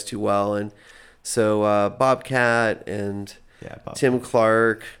these guys too well. And so Bobcat and Tim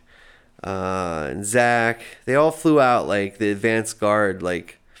Clark and Zach, they all flew out like the advance guard,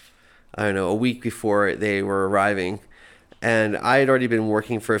 like, I don't know, a week before they were arriving. And I had already been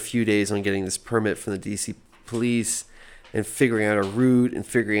working for a few days on getting this permit from the DC police, and figuring out a route and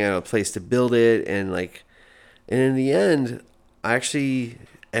figuring out a place to build it. And in the end,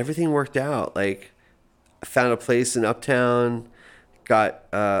 everything worked out. Like, I found a place in Uptown, got,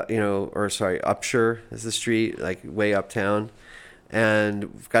 Upshur is the street, like way uptown.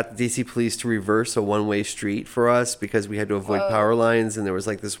 And got the DC police to reverse a one-way street for us because we had to avoid power lines. And there was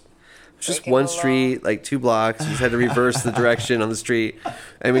like this, just one street, like 2 blocks. We just had to reverse the direction on the street.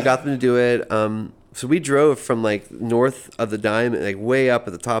 And we got them to do it. So we drove from like north of the Diamond, like way up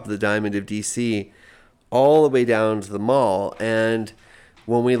at the top of the Diamond of DC, all the way down to the mall. And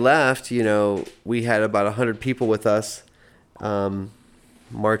when we left, we had about 100 people with us,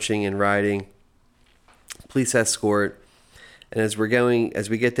 marching and riding, police escort. And as we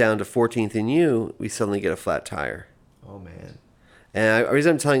get down to 14th and U, we suddenly get a flat tire. Oh man! And the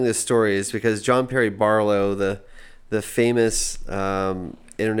reason I'm telling this story is because John Perry Barlow, the famous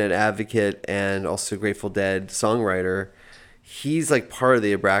internet advocate and also Grateful Dead songwriter, he's like part of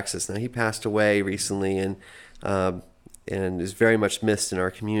the Abraxas. Now, he passed away recently and is very much missed in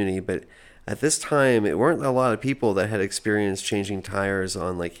our community. But at this time, it weren't a lot of people that had experienced changing tires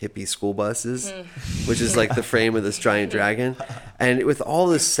on like hippie school buses, which is like the frame of this giant dragon. And with all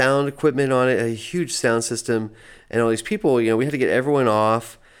this sound equipment on it, a huge sound system, and all these people, we had to get everyone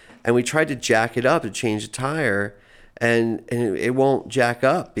off, and we tried to jack it up to change the tire. And it won't jack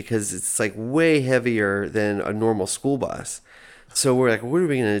up because it's like way heavier than a normal school bus. So we're like, what are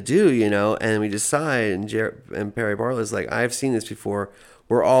we going to do, And we decide, and Perry Barlow's like, I've seen this before.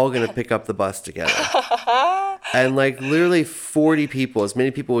 We're all going to pick up the bus together. And like literally 40 people, as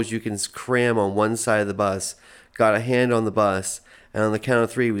many people as you can cram on one side of the bus, got a hand on the bus. And on the count of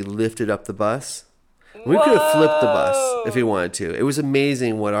 3, we lifted up the bus. We could have flipped the bus if we wanted to. It was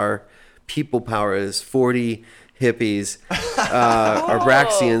amazing what our people power is. 40 hippies,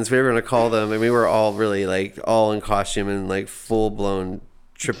 Abraxians, whatever you want to call them, and we were all really like all in costume and like full blown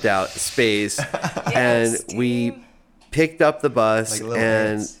tripped out space. And we picked up the bus, like,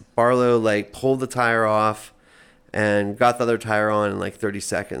 and ants. Barlow like pulled the tire off and got the other tire on in like 30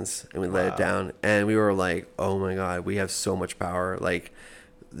 seconds, and we let it down. And we were like, oh my god, we have so much power. Like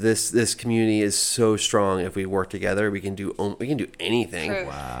this community is so strong. If we work together, we can do anything. True.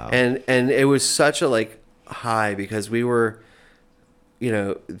 Wow. And it was such a like high because we were,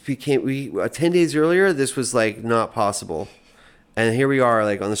 10 days earlier, this was like not possible. And here we are,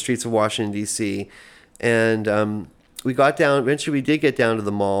 like on the streets of Washington D.C. And we got down. Eventually, we did get down to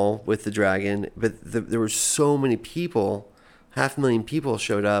the mall with the dragon, but there were so many people, 500,000 people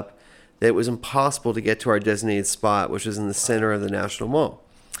showed up, that it was impossible to get to our designated spot, which was in the center of the National Mall,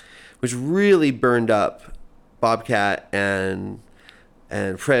 which really burned up Bobcat and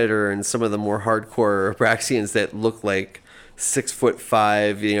Predator and some of the more hardcore Abraxians that look like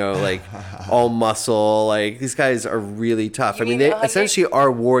 6'5", you know, like all muscle. Like these guys are really tough. I mean, they essentially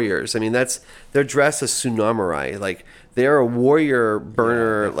are warriors. I mean, they're dressed as Tsunamurai. Like they're a warrior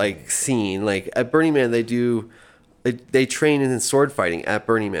burner like scene. Like at Burning Man, they train in sword fighting at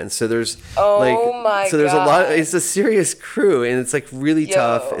Burning Man. So there's there's a lot. It's a serious crew, and it's like really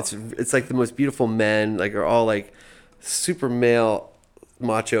tough. It's like the most beautiful men. Like are all like super male,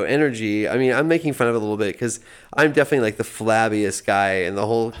 macho energy. I mean, I'm making fun of it a little bit because I'm definitely like the flabbiest guy in the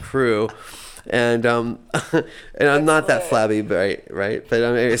whole crew, and and I'm not that flabby, right? But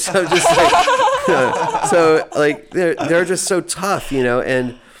I mean, so just like so like they're just so tough, you know,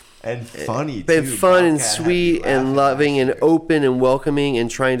 and funny too. And fun and sweet and loving and open and welcoming and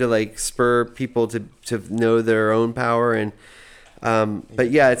trying to like spur people to know their own power and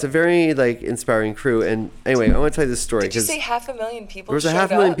but yeah, it's a very like inspiring crew. And anyway, I want to tell you this story. Did you say 500,000 people? There was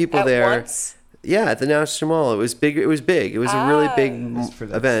 500,000 people there. Once? Yeah, at the National Mall. It was big. It was big. It was a really big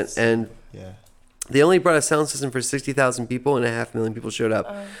event, and they only brought a sound system for 60,000 people, and 500,000 people showed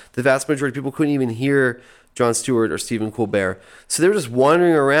up. The vast majority of people couldn't even hear Jon Stewart or Stephen Colbert, so they were just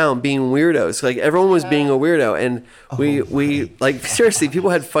wandering around being weirdos. Like everyone was being a weirdo, and we like seriously, people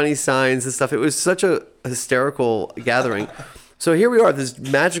had funny signs and stuff. It was such a hysterical gathering. So here we are, this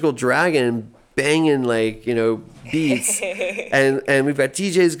magical dragon banging like, you know, beats and we've got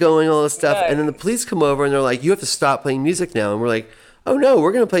DJs going, all this stuff. And then the police come over and they're like, you have to stop playing music now. And we're like, oh no,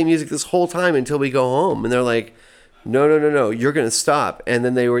 we're going to play music this whole time until we go home. And they're like, no, you're going to stop. And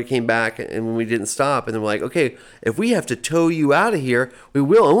then they came back and when we didn't stop and they're like, okay, if we have to tow you out of here, we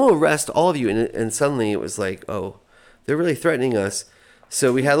will, and we'll arrest all of you. And suddenly it was like, oh, they're really threatening us.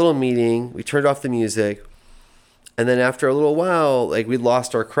 So we had a little meeting, we turned off the music. And then after a little while, like we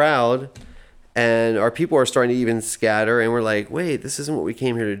lost our crowd and our people are starting to even scatter. And we're like, wait, this isn't what we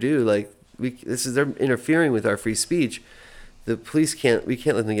came here to do. Like they're interfering with our free speech. The police we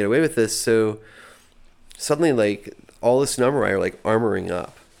can't let them get away with this. So suddenly like all the Tsunamurai are like armoring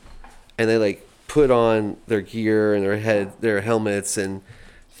up and they like put on their gear and their helmets, and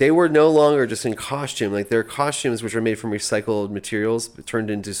they were no longer just in costume. Like their costumes, which are made from recycled materials, turned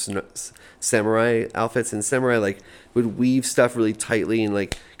into samurai outfits, and samurai like would weave stuff really tightly and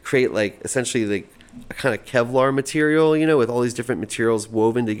like create like essentially like a kind of Kevlar material, you know, with all these different materials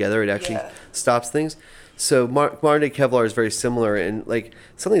woven together. It actually stops things. So modern day Kevlar is very similar, and like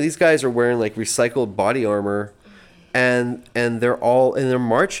suddenly these guys are wearing like recycled body armor, and they're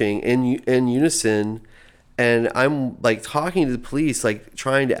marching in unison, and I'm like talking to the police, like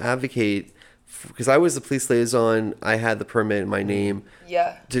trying to advocate. Because I was the police liaison, I had the permit in my name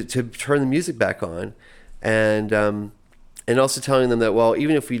to turn the music back on, and also telling them that, well,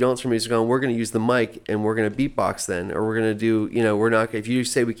 even if we don't turn music on, we're going to use the mic and we're going to beatbox then, or we're going to do, you know, we're not. If you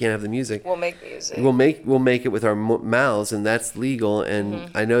say we can't have the music, we'll make music. We'll make it with our mouths, and that's legal, and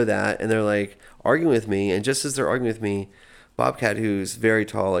I know that. And they're like arguing with me, and just as they're arguing with me, Bobcat, who's very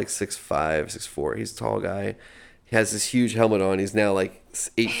tall, like 6'5", 6'4", he's a tall guy. He has this huge helmet on. He's now like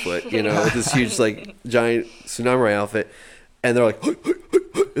 8 foot, you know, with this huge like giant Tsunamurai outfit, and they're like, and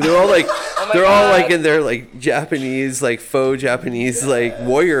they're all like, all like in their like Japanese, like faux Japanese like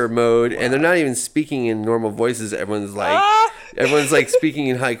warrior mode, and they're not even speaking in normal voices. Everyone's like speaking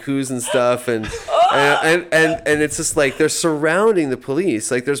in haikus and stuff, and it's just like they're surrounding the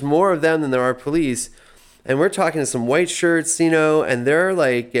police. Like there's more of them than there are police. And we're talking to some white shirts, you know, and they're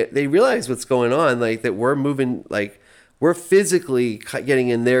like, they realize what's going on, like that we're moving, like we're physically getting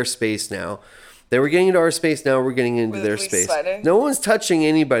in their space now. They were getting into our space, now we're getting into their space. No one's touching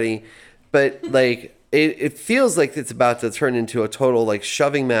anybody, but like it feels like it's about to turn into a total like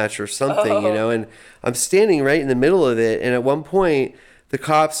shoving match or something, you know. And I'm standing right in the middle of it, and at one point, the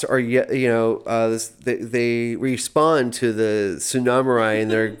cops are, you know, they respond to the Tsunamurai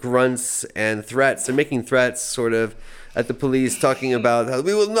and their grunts and threats. They're making threats, sort of, at the police, talking about how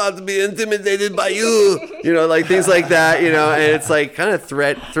we will not be intimidated by you, you know, like things like that, you know. And it's like kind of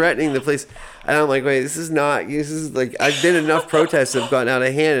threatening the police. And I'm like, wait, this is like, I've been enough protests that have gotten out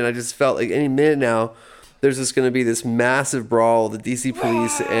of hand, and I just felt like any minute now, there's just going to be this massive brawl, the DC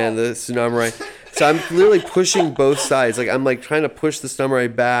police and the Tsunamurai. So I'm literally pushing both sides. Like I'm like trying to push the Samurai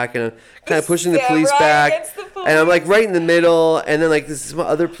back, and I'm kind of pushing the police back, and I'm like right in the middle. And then like some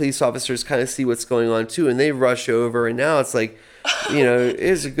other police officers kind of see what's going on too, and they rush over. And now it's like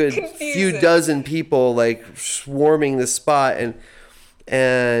is a good few Confusing. dozen people like swarming the spot,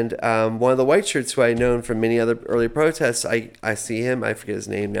 and one of the white shirts who I had known from many other early protests, I see him, I forget his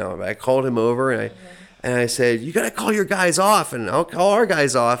name now, but I called him over and I said, you got to call your guys off, and I'll call our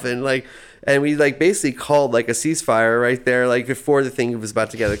guys off, and we like basically called like a ceasefire right there, like before the thing was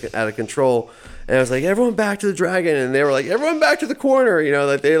about to get out of control. And I was like, everyone back to the Dragon, and they were like, everyone back to the corner,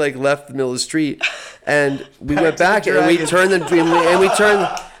 like they like left the middle of the street, and we went back and we turned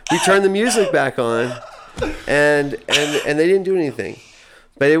we turned the music back on, and they didn't do anything.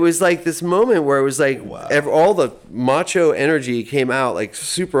 But it was like this moment where it was like all the macho energy came out like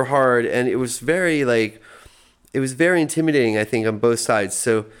super hard, and it was very intimidating, I think, on both sides.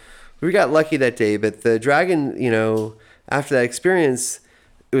 So we got lucky that day, but the Dragon, after that experience,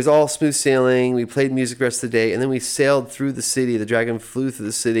 it was all smooth sailing. We played music the rest of the day, and then we sailed through the city. The Dragon flew through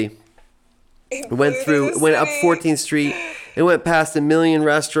the city. It went up 14th Street. It went past 1 million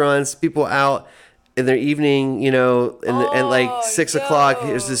restaurants, people out in their evening, and like 6 o'clock,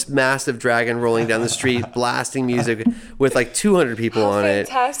 there's this massive Dragon rolling down the street, blasting music with like 200 people on it,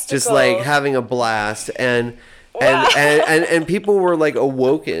 just like having a blast. And people were like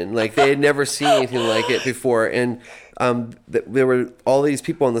awoken, like they had never seen anything like it before. And there were all these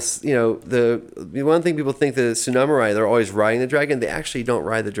people on this, the one thing people think, the Tsunami, they're always riding the Dragon. They actually don't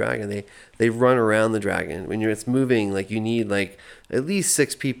ride the Dragon. They run around the Dragon. When it's moving, like you need like at least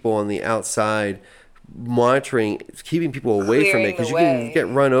 6 people on the outside monitoring, keeping people away from it, because you can get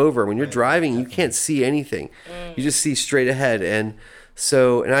run over. When you're driving, you can't see anything. You just see straight ahead. And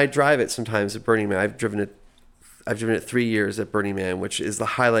I drive it sometimes at Burning Man. I've driven it 3 years at Burning Man, which is the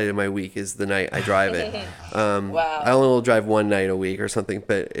highlight of my week, is the night I drive it. Wow. I only will drive one night a week or something,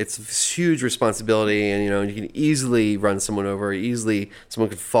 but it's a huge responsibility, and you can easily run someone over. Easily someone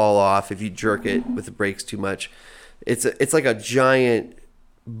could fall off if you jerk it with the brakes too much. It's like a giant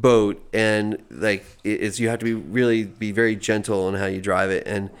boat, and like you have to be very gentle on how you drive it,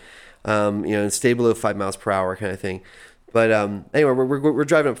 and and stay below 5 miles per hour kind of thing. But anyway, we're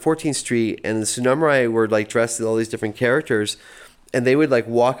driving up 14th Street, and the Tsunami were like dressed as all these different characters, and they would like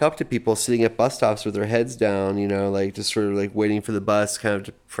walk up to people sitting at bus stops with their heads down, like just sort of like waiting for the bus, kind of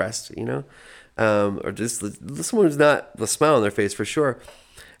depressed, or just someone who's not a smile on their face for sure.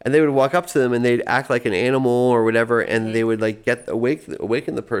 And they would walk up to them, and they'd act like an animal or whatever, and they would like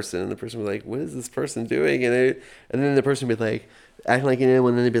awaken the person, and the person would be like, "What is this person doing?" And then the person would be like acting like an animal,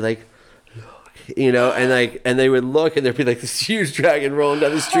 and then they'd be like, and they would look, and there'd be like this huge Dragon rolling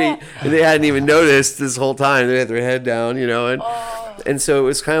down the street, and they hadn't even noticed this whole time. They had their head down, and so it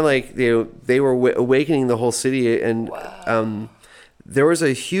was kind of like they were awakening the whole city, and there was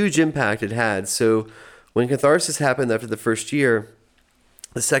a huge impact it had. So when Catharsis happened after the first year,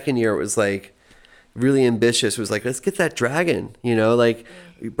 the second year it was like really ambitious. It was like, let's get that Dragon, like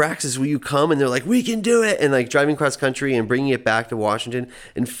Braxis, will you come? And they're like, we can do it. And like driving cross country and bringing it back to Washington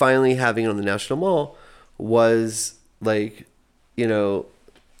and finally having it on the National Mall was like,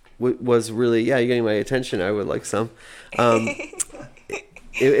 was really, you're getting my attention. I would like some.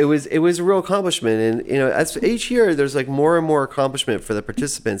 It was a real accomplishment. And, as each year there's like more and more accomplishment for the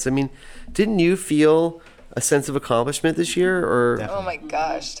participants. I mean, didn't you feel a sense of accomplishment this year? Or Definitely. Oh my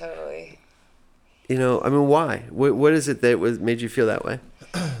gosh, totally. Why? What is it that made you feel that way?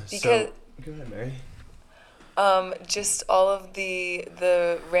 Because go ahead, Mary. Just all of the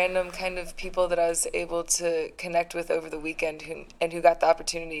random kind of people that I was able to connect with over the weekend who got the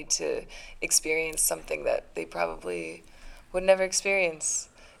opportunity to experience something that they probably would never experience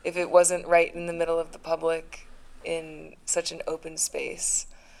if it wasn't right in the middle of the public in such an open space.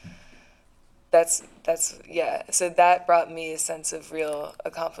 That's So that brought me a sense of real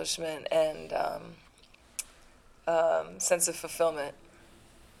accomplishment and sense of fulfillment.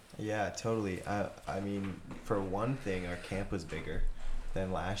 Yeah, totally. I mean, for one thing, our camp was bigger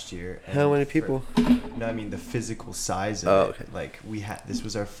than last year. And how many people? No, I mean the physical size of it. Okay. Like this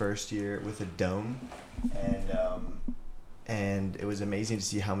was our first year with a dome, and it was amazing to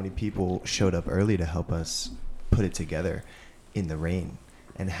see how many people showed up early to help us put it together in the rain,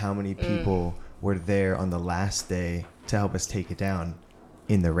 and how many people were there on the last day to help us take it down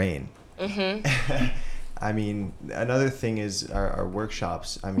in the rain. Mm-hmm. I mean, another thing is our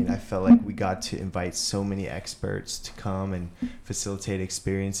workshops. I mean, I felt like we got to invite so many experts to come and facilitate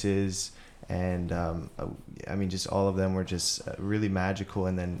experiences. And, I mean, just all of them were just really magical.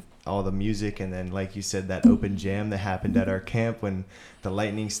 And then all the music. And then, like you said, that open jam that happened at our camp when the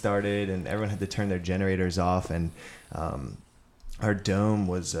lightning started and everyone had to turn their generators off. And our dome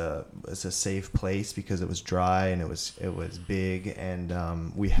was a safe place because it was dry and it was big,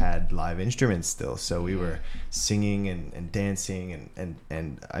 and we had live instruments still, so we were singing and dancing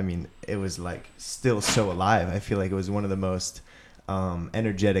and I mean, it was like still so alive. I feel like it was one of the most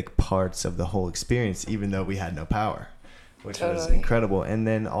energetic parts of the whole experience, even though we had no power, which was incredible. And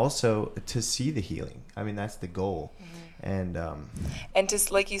then also to see the healing. I mean, that's the goal. And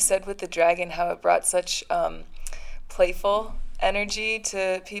just like you said with the dragon, how it brought such playful energy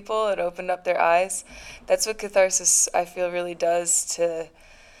to people, it opened up their eyes. That's what catharsis, I feel, really does to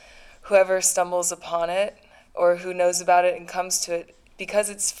whoever stumbles upon it or who knows about it and comes to it. Because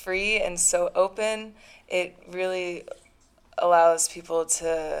it's free and so open, it really allows people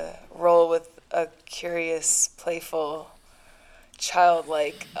to roll with a curious, playful,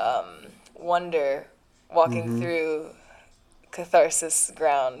 childlike wonder walking through catharsis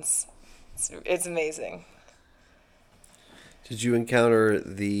grounds. It's amazing. Did you encounter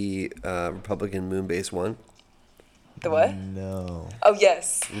the Republican Moonbase one? The what? No. Oh,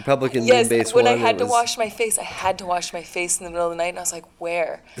 yes. Republican Moonbase one. When I had to wash my face, I had to wash my face in the middle of the night, and I was like,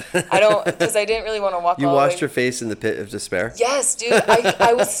 where? I don't, because I didn't really want to walk all the way. You washed your face in the pit of despair? Yes, dude.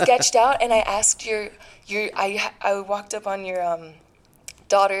 I was sketched out, and I asked I walked up on your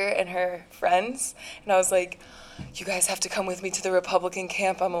daughter and her friends, and I was like, you guys have to come with me to the Republican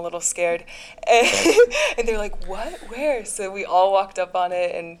camp. I'm a little scared. And they're like, what? Where? So we all walked up on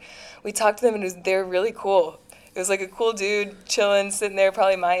it, and we talked to them, and they're really cool. It was like a cool dude chilling, sitting there,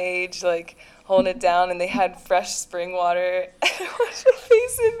 probably my age, like holding it down, and they had fresh spring water. And I washed my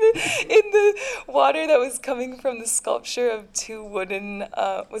face in the water that was coming from the sculpture of two wooden,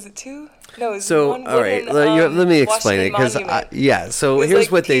 was it two? No, it was one wooden, all right, let me explain it, because so here's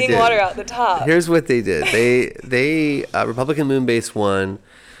like what they did. Water out the top. Here's what they did. They Republican Moonbase one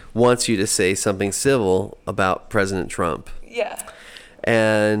wants you to say something civil about President Trump. Yeah.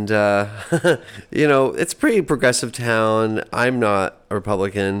 And it's a pretty progressive town. I'm not a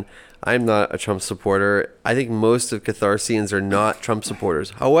Republican. I'm not a Trump supporter. I think most of Catharsians are not Trump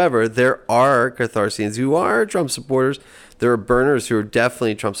supporters. However, there are Catharsians who are Trump supporters. There are burners who are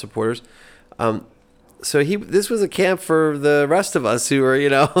definitely Trump supporters. So this was a camp for the rest of us who are,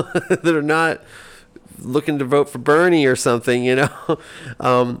 that are not looking to vote for Bernie or something,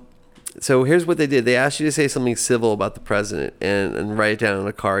 So here's what they did. They asked you to say something civil about the president and write it down on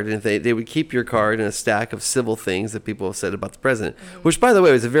a card. And if they would keep your card in a stack of civil things that people have said about the president, which, by the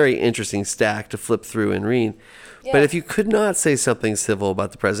way, was a very interesting stack to flip through and read. Yeah. But if you could not say something civil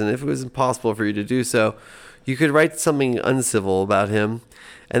about the president, if it was impossible for you to do so, you could write something uncivil about him.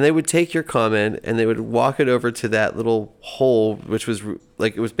 And they would take your comment and they would walk it over to that little hole, which was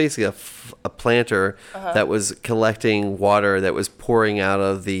like, it was basically a planter that was collecting water that was pouring out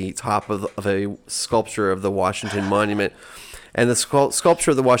of the top of a sculpture of the Washington Monument. And the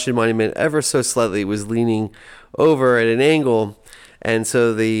sculpture of the Washington Monument ever so slightly was leaning over at an angle. And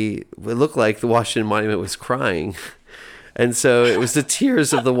so it looked like the Washington Monument was crying. And so it was the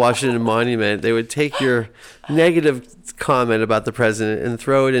tears of the Washington Monument. They would take your negative comment about the president and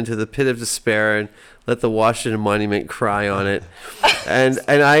throw it into the pit of despair and let the Washington Monument cry on it. And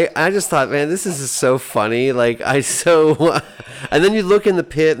I just thought, man, this is just so funny. Like, and then you look in the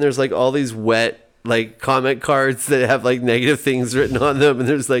pit and there's like all these wet like comment cards that have like negative things written on them, and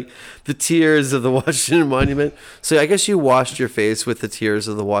there's like the tears of the Washington Monument. So I guess you washed your face with the tears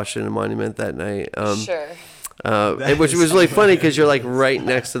of the Washington Monument that night. Sure. Which was really funny because you're like right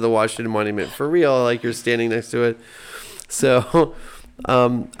next to the Washington Monument for real, like you're standing next to it. So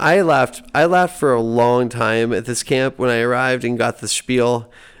I laughed for a long time at this camp when I arrived and got the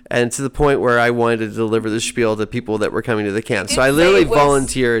spiel, and to the point where I wanted to deliver the spiel to people that were coming to the camp. So I literally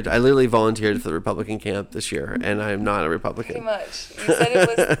volunteered for the Republican camp this year, and I am not a Republican. Pretty much. You said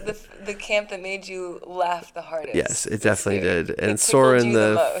it was the camp that made you laugh the hardest. Yes, it definitely did. And Soren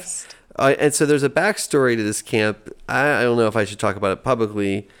the most. And so there's a backstory to this camp. I don't know if I should talk about it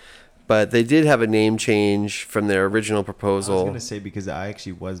publicly, but they did have a name change from their original proposal. I was going to say, because I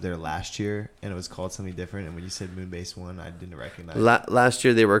actually was there last year, and it was called something different, and when you said Moonbase 1, I didn't recognize it. Last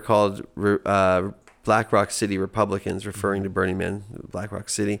year they were called Black Rock City Republicans, referring to Burning Man, Black Rock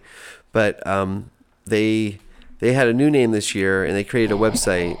City. But they had a new name this year, and they created a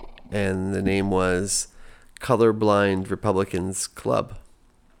website, and the name was Colorblind Republicans Club.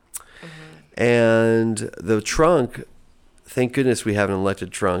 And the trunk, thank goodness we have an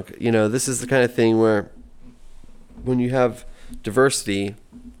elected trunk. This is the kind of thing where when you have diversity,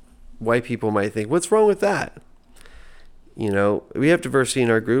 white people might think, what's wrong with that? We have diversity in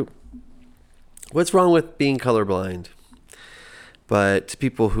our group. What's wrong with being colorblind? But to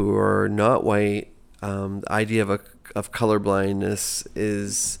people who are not white, the idea of of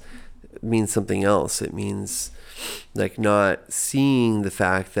colorblindness means something else. It means like not seeing the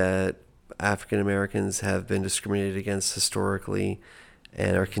fact that African Americans have been discriminated against historically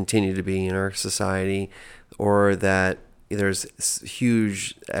and are continue to be in our society, or that there's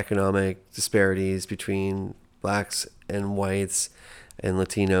huge economic disparities between blacks and whites and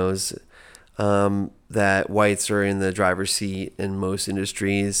Latinos, that whites are in the driver's seat in most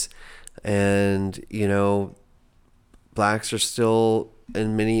industries, and blacks are still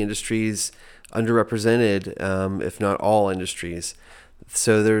in many industries underrepresented, if not all industries.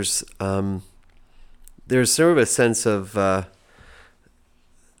 So there's sort of a sense of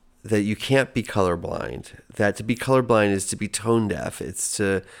that you can't be colorblind. That to be colorblind is to be tone deaf. It's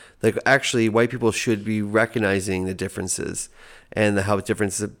to actually white people should be recognizing the differences and how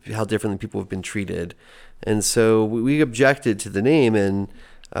differently people have been treated. And so we objected to the name, and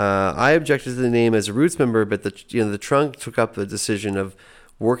I objected to the name as a Roots member, but the trunk took up the decision of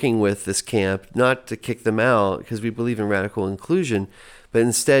working with this camp, not to kick them out because we believe in radical inclusion, but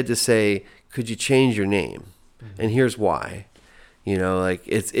instead to say, could you change your name? Mm-hmm. And here's why.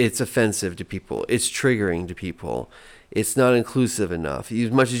 It's offensive to people. It's triggering to people. It's not inclusive enough. As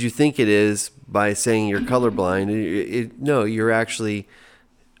much as you think it is by saying you're colorblind, no, you're actually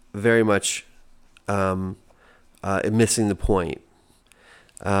very much missing the point.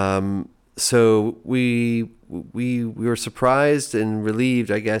 So we were surprised and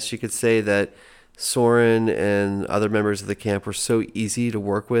relieved, I guess you could say, that Soren and other members of the camp were so easy to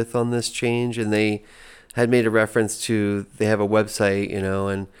work with on this change, and they had made a reference to, they have a website,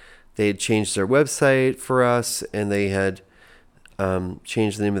 and they had changed their website for us, and they had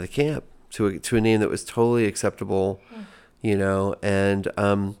changed the name of the camp to a name that was totally acceptable, and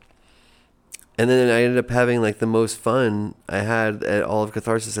then I ended up having like the most fun I had at all of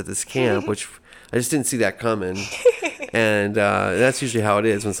Catharsis at this camp, which I just didn't see that coming. And that's usually how it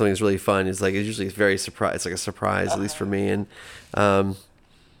is when something's really fun. It's usually very surprise. It's like a surprise, at least for me.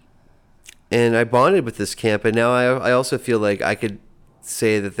 And I bonded with this camp, and now I also feel like I could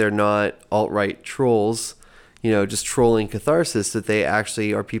say that they're not alt-right trolls, just trolling Catharsis, that they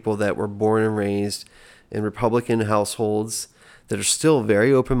actually are people that were born and raised in Republican households that are still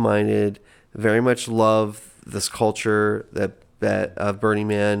very open-minded, very much love this culture that of Burning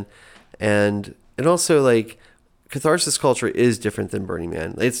Man, and also Catharsis culture is different than Burning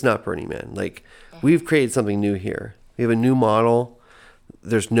Man. It's not Burning Man. We've created something new here. We have a new model.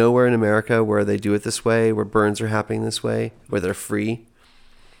 There's nowhere in America where they do it this way, where burns are happening this way, where they're free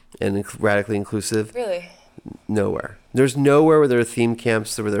and radically inclusive. Really? Nowhere. There's nowhere where there are theme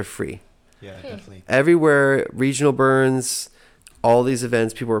camps where they're free. Yeah, definitely. Everywhere, regional burns, all these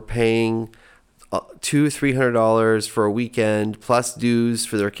events, people are paying $200-$300 for a weekend plus dues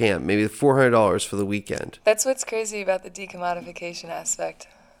for their camp, maybe $400 for the weekend. That's what's crazy about the decommodification aspect.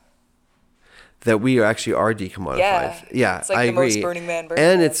 That we actually are decommodified. Yeah, it's like I the agree. most Burning Man.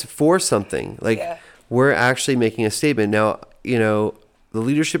 And it's for something. We're actually making a statement. Now, the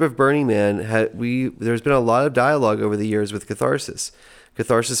leadership of Burning Man, there's been a lot of dialogue over the years with Catharsis.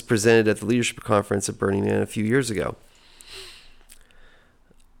 Catharsis presented at the leadership conference at Burning Man a few years ago.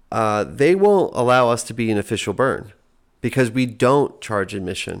 They won't allow us to be an official burn because we don't charge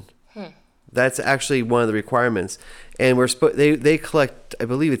admission. That's actually one of the requirements. And they collect, I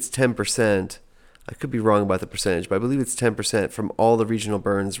believe it's 10%. I could be wrong about the percentage, but I believe it's 10% from all the regional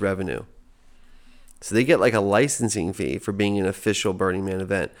burns revenue. So they get a licensing fee for being an official Burning Man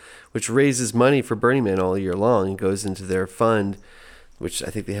event, which raises money for Burning Man all year long and goes into their fund, which I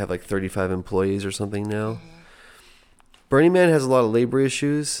think they have 35 employees or something now. Mm-hmm. Burning Man has a lot of labor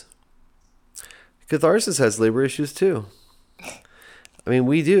issues. Catharsis has labor issues too.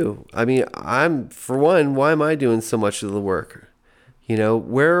 We do. I'm, for one, why am I doing so much of the work?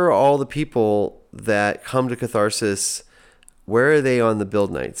 Where are all the people that come to Catharsis? Where are they on the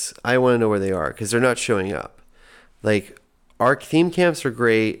build nights? I want to know where they are because they're not showing up. Our theme camps are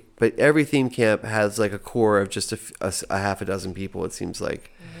great, but every theme camp has a core of just a half a dozen people, it seems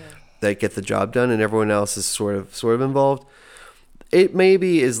like, that get the job done, and everyone else is sort of involved. It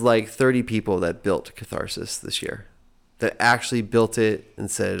maybe is 30 people that built Catharsis this year, that actually built it and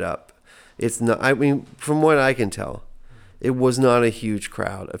set it up. It's not, from what I can tell, it was not a huge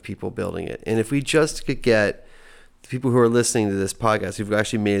crowd of people building it. And if we just could get the people who are listening to this podcast, who've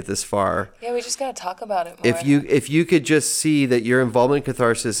actually made it this far. Yeah, we just got to talk about it more. If you could just see that your involvement in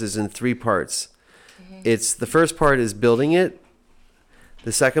Catharsis is in 3 parts. Mm-hmm. It's the first part is building it.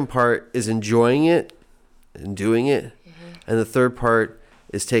 The second part is enjoying it and doing it. Mm-hmm. And the third part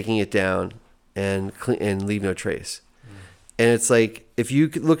is taking it down and leave no trace. And it's like, if you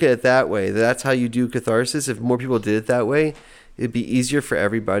could look at it that way, that's how you do catharsis. If more people did it that way, it'd be easier for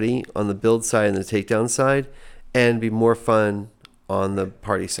everybody on the build side and the takedown side, and be more fun on the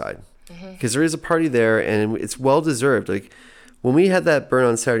party side. Because there is a party there, and it's well deserved. Like, when we had that burn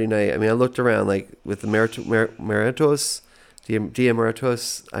on Saturday night, I mean, I looked around, like, with the Meritos, Dia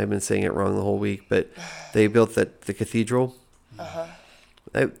Meritos, I've been saying it wrong the whole week, but they built the cathedral.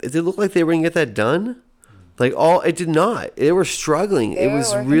 It looked like they were going to get that done. Like, it did not. They were struggling. It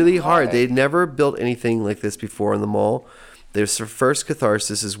was really hard. They'd never built anything like this before in the mall. There's their first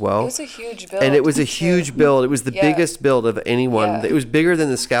catharsis as well. It was a huge build. And it was a huge build. It was the biggest build of anyone. Yeah. It was bigger than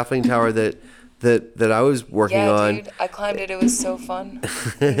the scaffolding tower that I was working on. Yeah, dude. I climbed it. It was so fun.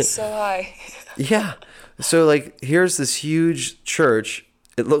 It was so high. Yeah. So, like, here's this huge church.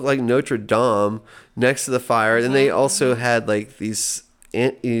 It looked like Notre Dame next to the fire. And they also had, like, these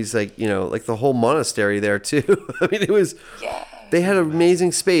like, you know, like the whole monastery there too. I mean, it was, they had an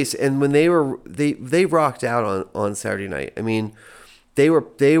amazing space. And when they rocked out on Saturday night. I mean, they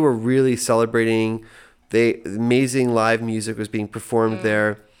were really celebrating. Amazing live music was being performed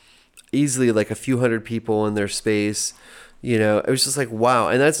there. Easily like a few hundred people in their space. You know, it was just like, wow.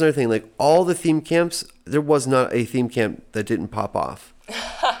 And that's another thing, like, all the theme camps, there was not a theme camp that didn't pop off.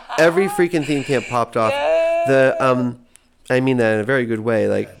 Every freaking theme camp popped off. I mean that in a very good way,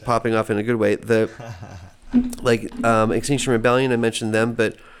 like popping off in a good way. Extinction Rebellion, I mentioned them,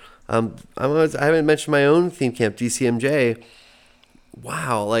 but I haven't mentioned my own theme camp, DCMJ.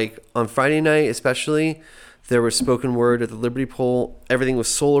 Wow, like on Friday night especially, there was spoken word at the Liberty Pole. Everything was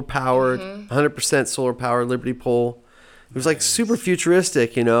solar powered, 100% solar powered Liberty Pole. It was like super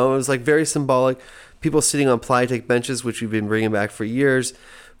futuristic, you know. It was like very symbolic. People sitting on Plytech benches, which we've been bringing back for years.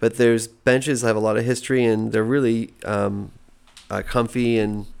 But there's benches that have a lot of history, and they're really comfy,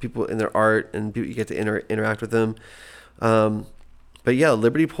 and people in their art, and you get to interact with them. But yeah,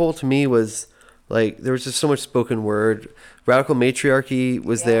 Liberty Pole to me was like, there was just so much spoken word. Radical Matriarchy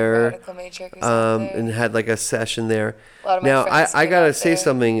was there. Radical Matriarchy was there. And had like a session there. A lot of my now friends I came gotta out say there.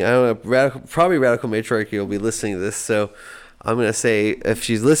 something. I don't know. Probably Radical Matriarchy will be listening to this, so I'm gonna say, if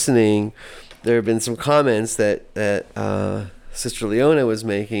she's listening, there have been some comments that Sister Leona was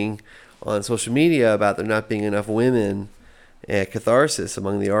making on social media about there not being enough women at catharsis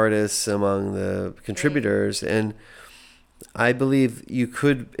among the artists, among the contributors. And I believe you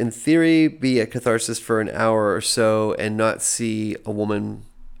could, in theory, be at catharsis for an hour or so and not see a woman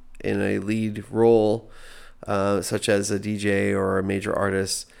in a lead role, such as a DJ or a major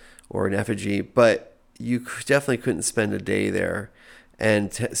artist or an effigy, but you definitely couldn't spend a day there.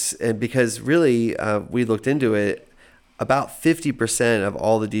 And because really, we looked into it, about 50% of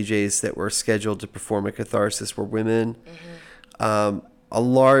all the DJs that were scheduled to perform at catharsis were women. A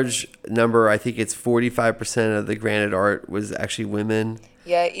large number, I think it's 45% of the granite art was actually women.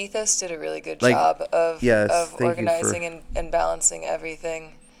 Yeah, Ethos did a really good job of organizing and balancing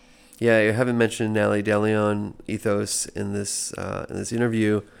everything. Yeah, I haven't mentioned Natalie DeLeon, Ethos, in this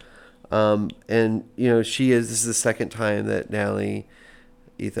interview. And, you know, this is the second time that Natalie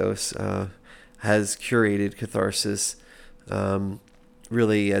Ethos has curated catharsis,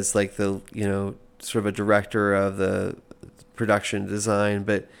 really as like the, you know, sort of a director of the production design.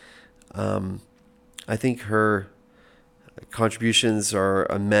 But I think her contributions are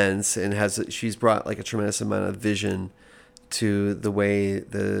immense, and she's brought like a tremendous amount of vision to the way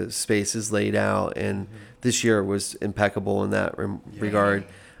the space is laid out, and this year was impeccable in that regard.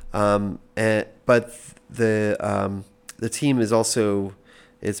 But the team is also,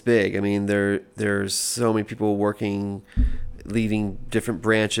 it's big. I mean, there's so many people working, leading different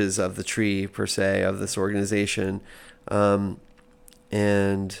branches of the tree per se of this organization,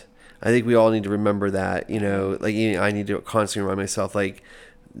 and I think we all need to remember that. You know, like, I need to constantly remind myself, like,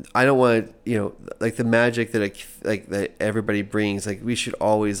 I don't want, you know, like the magic that everybody brings. Like, we should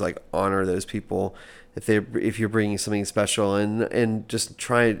always like honor those people if you're bringing something special, and just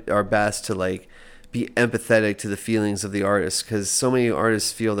try our best to like be empathetic to the feelings of the artists, because so many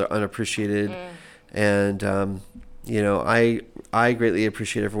artists feel they're unappreciated. And you know, I greatly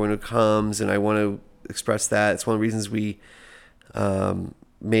appreciate everyone who comes, and I want to express that. It's one of the reasons we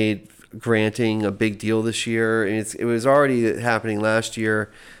made granting a big deal this year, and it was already happening last year,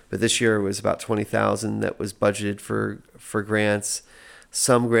 but this year it was about 20,000 that was budgeted for grants.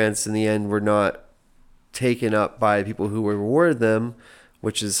 Some grants in the end were not taken up by people who were awarded them,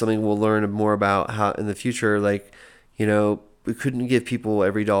 which is something we'll learn more about how in the future. Like, you know, we couldn't give people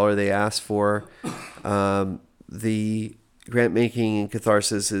every dollar they asked for. The grant making in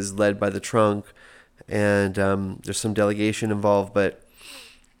catharsis is led by the trunk, and there's some delegation involved, but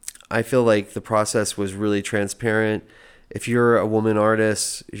I feel like the process was really transparent, if you're a woman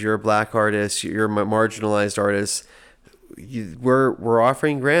artist, if you're a black artist, you're a marginalized artist, we're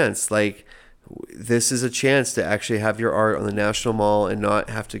offering grants. Like, this is a chance to actually have your art on the National Mall and not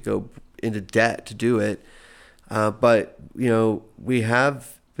have to go into debt to do it. But, we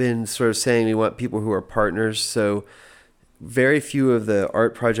have been sort of saying we want people who are partners. So very few of the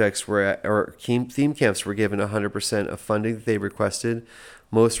art projects or theme camps were given 100% of funding that they requested.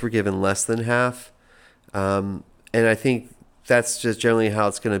 Most were given less than half. And I think that's just generally how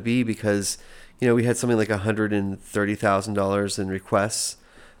it's going to be because, we had something like $130,000 in requests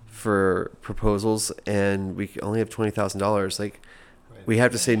for proposals, and we only have $20,000. Like, we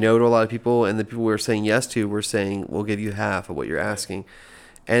have to say no to a lot of people, and the people we're saying yes to, we're saying we'll give you half of what you're asking.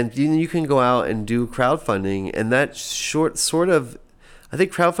 And you can go out and do crowdfunding, and that I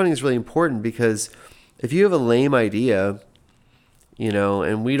think crowdfunding is really important because if you have a lame idea,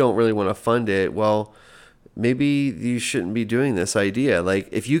 and we don't really want to fund it, well, maybe you shouldn't be doing this idea. Like,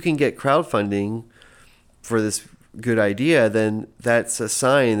 if you can get crowdfunding for this good idea, then that's a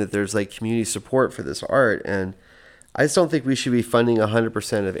sign that there's like community support for this art. And I just don't think we should be funding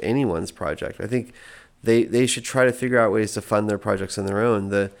 100% of anyone's project. I think they should try to figure out ways to fund their projects on their own.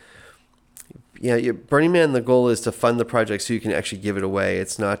 Burning Man, the goal is to fund the project so you can actually give it away.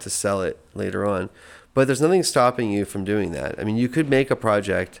 It's not to sell it later on. But there's nothing stopping you from doing that. I mean, you could make a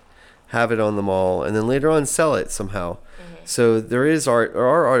project, have it on the mall, and then later on sell it somehow. Mm-hmm. So there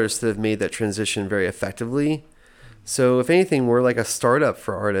are artists that have made that transition very effectively. So if anything, we're like a startup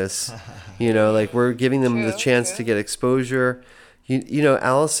for artists. Like, we're giving them the chance to get exposure.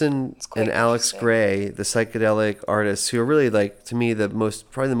 Allison and Alex Gray, the psychedelic artists, who are really, like, to me,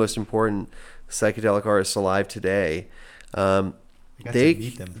 probably the most important psychedelic artists alive today.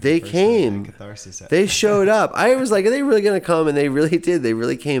 They came. They showed up. I was like, are they really going to come? And they really did. They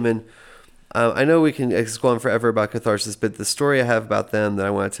really came. And I know we can go on forever about Catharsis, but the story I have about them that I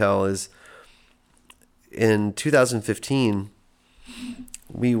want to tell is in 2015,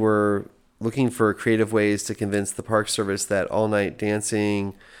 we were looking for creative ways to convince the Park Service that all-night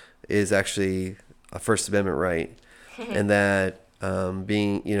dancing is actually a First Amendment right, and that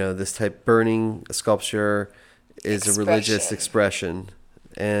being, this type burning a sculpture is a religious expression.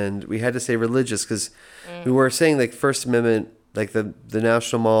 And we had to say religious because we were saying, like, First Amendment, like the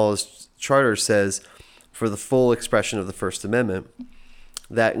National Mall's charter says, for the full expression of the First Amendment.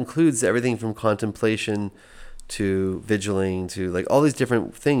 That includes everything from contemplation to vigiling to, like, all these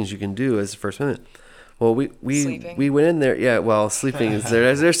different things you can do as the First Amendment. Well, we went in there. Yeah, well, sleeping is there.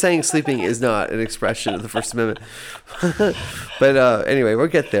 As they're saying, sleeping is not an expression of the First Amendment. But anyway, we'll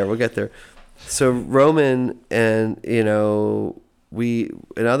get there. So Roman and, we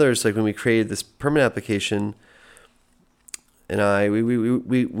and others, like, when we created this permit application, and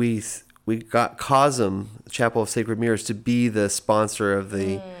we got COSM, Chapel of Sacred Mirrors, to be the sponsor of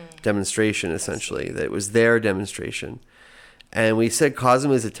the demonstration, essentially. That it was their demonstration. And we said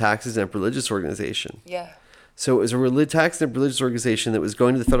COSM is a tax-exempt religious organization. Yeah. So it was a tax-exempt religious organization that was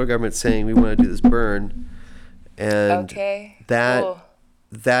going to the federal government saying, we want to do this burn. And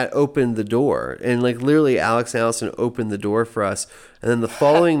that opened the door. And, like, literally Alex and Allison opened the door for us. And then the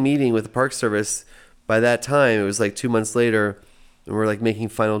following meeting with the Park Service, by that time, it was like 2 months later, and we're, like, making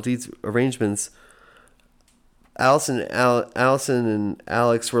final arrangements. Allison and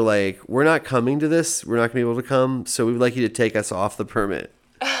Alex were like, we're not coming to this. We're not going to be able to come. So we would like you to take us off the permit.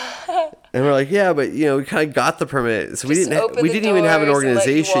 And we're like, yeah, but, we kind of got the permit. So we didn't even have an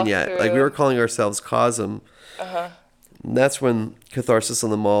organization yet. Through. Like, we were calling ourselves COSM. Uh-huh. And that's when Catharsis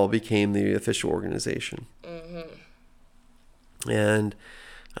on the Mall became the official organization. Mm-hmm. And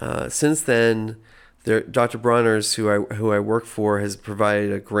since then, Dr. Bronner's, who I work for, has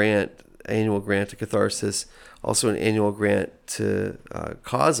provided annual grant to Catharsis, also an annual grant to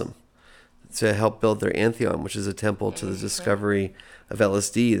COSM to help build their Antheon, which is a temple to the discovery of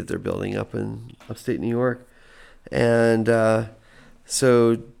LSD that they're building up in upstate New York. And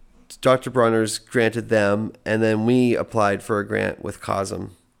so Dr. Bronner's granted them, and then we applied for a grant with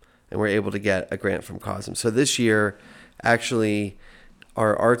COSM, and we're able to get a grant from COSM. So this year, actually,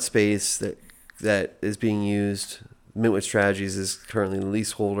 our art space that is being used, Mintwood Strategies is currently the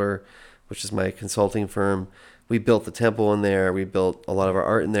leaseholder, which is my consulting firm. We built the temple in there. We built a lot of our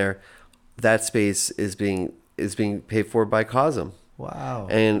art in there. That space is being paid for by COSM. Wow.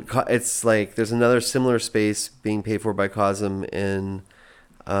 And it's like there's another similar space being paid for by COSM in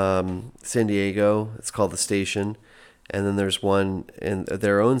San Diego. It's called The Station. And then there's one in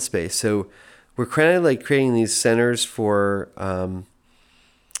their own space. So we're kind of like creating these centers for,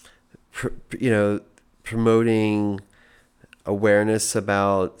 promoting awareness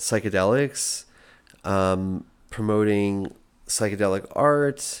about psychedelics, promoting psychedelic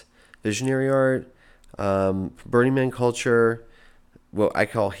art, visionary art, Burning Man culture, what I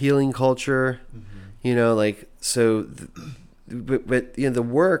call healing culture. You know, like, so, but you know, the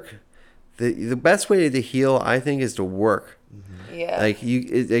work, the best way to heal, I think, is to work. Yeah. Like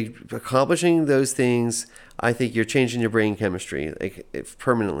accomplishing those things, I think you're changing your brain chemistry, like,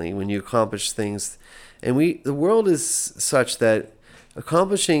 permanently when you accomplish things. And the world is such that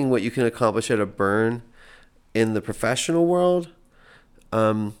accomplishing what you can accomplish at a burn in the professional world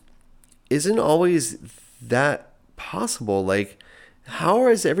isn't always that possible. Like, how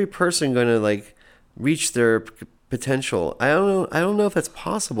is every person going to, like, reach their potential? I don't know if that's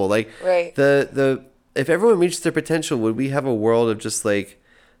possible. Like, right. If everyone reached their potential, would we have a world of just, like,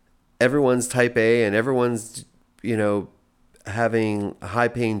 everyone's type A and everyone's, you know, having a high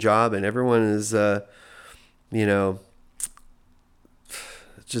paying job and everyone is, you know,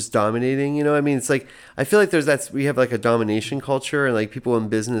 just dominating, you know? I mean, it's like, I feel like we have like a domination culture, and like people in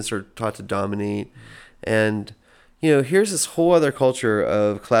business are taught to dominate. And, you know, here's this whole other culture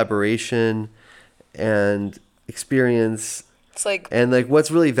of collaboration and experience. It's like, and like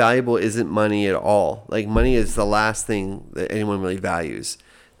what's really valuable isn't money at all. Like, money is the last thing that anyone really values.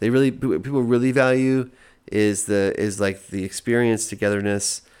 People really value is like the experience,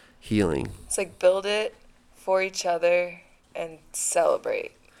 togetherness, healing. It's like build it for each other and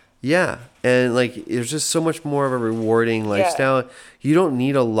celebrate. Yeah, and like there's just so much more of a rewarding lifestyle. Yeah. You don't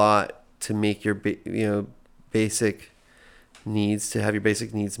need a lot to make your basic needs, to have your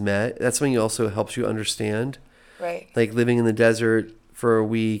basic needs met. That's something also helps you understand. Right. Like living in the desert for a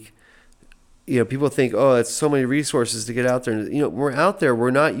week. You know, people think, oh, it's so many resources to get out there. You know, we're out there,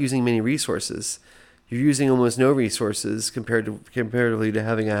 we're not using many resources. You're using almost no resources comparatively to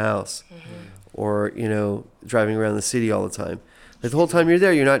having a house, or, you know, driving around the city all the time. Like, the whole time you're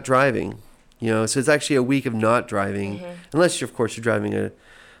there, you're not driving. You know, so it's actually a week of not driving, unless of course you're driving a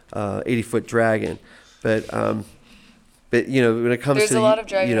 80-foot Dragon. But you know, when it comes to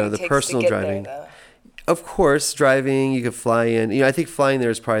the personal driving, of course, driving, you could fly in. You know, I think flying there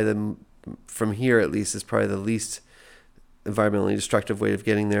is probably from here at least, is probably the least environmentally destructive way of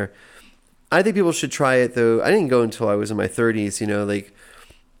getting there. I think people should try it, though. I didn't go until I was in my 30s. You know, like,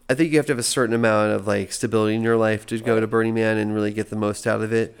 I think you have to have a certain amount of like stability in your life to go to Burning Man and really get the most out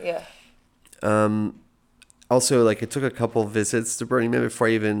of it. Yeah. Also, like, it took a couple visits to Burning Man before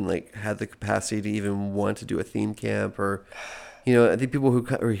I even like had the capacity to even want to do a theme camp, or, you know, I think people who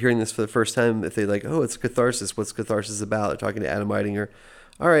are hearing this for the first time, if they like, oh, it's catharsis. What's catharsis about? They're talking to Adam Eidinger.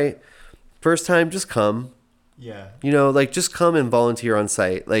 All right, first time, just come. Yeah. You know, like, just come and volunteer on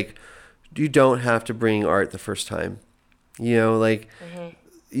site. Like, you don't have to bring art the first time. You know, like,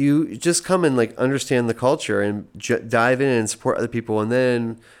 you just come and like understand the culture and dive in and support other people, and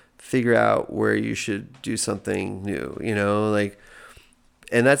then figure out where you should do something new, you know, like,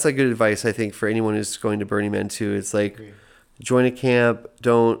 and that's like good advice, I think, for anyone who's going to Burning Man too. It's like, join a camp,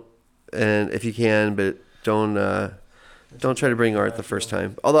 and if you can, but don't try to bring art the first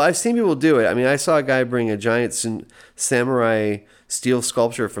time. Although I've seen people do it. I mean, I saw a guy bring a giant samurai steel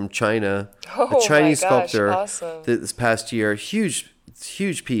sculpture from China, a Chinese sculptor, awesome. This past year, huge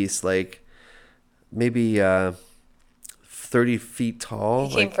piece, like maybe 30 feet tall.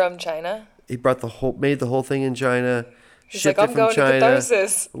 He came from China? He made the whole thing in China. He's shipped like, it from China.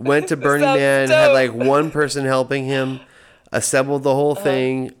 Catharsis. Went to Burning Man, had like one person helping him, assembled the whole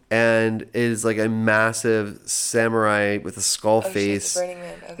thing, and it is like a massive samurai with a skull face. Burning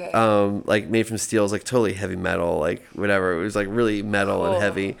Man. Okay. Like made from steel. It was like totally heavy metal, like whatever. It was like really metal and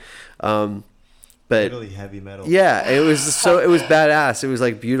heavy. But really heavy metal. Yeah, it was badass. It was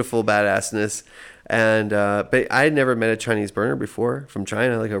like beautiful badassness. And but I had never met a Chinese burner before from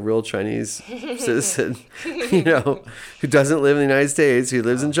China, like a real Chinese citizen, you know, who doesn't live in the United States, who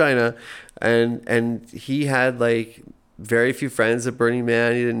lives in China, and he had like very few friends at Burning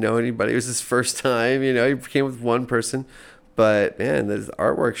Man. He didn't know anybody. It was his first time, you know. He came with one person, but man, the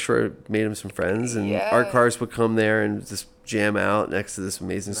artwork sure made him some friends, and art cars would come there and just jam out next to this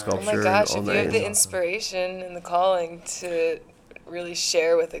amazing sculpture. Oh my gosh, all if you have the inspiration and the calling to really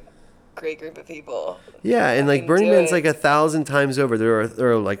share with a great group of people. Yeah, and like Burning Man's like 1,000 times over.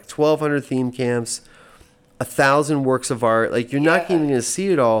 There are like 1,200 theme camps, 1,000 works of art. Like, you're not even going to see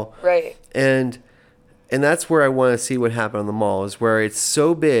it all. Right. And that's where I want to see what happened on the mall, is where it's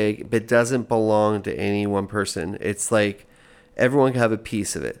so big but doesn't belong to any one person. It's like everyone can have a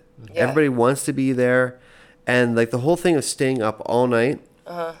piece of it. Yeah. Everybody wants to be there. And like the whole thing of staying up all night,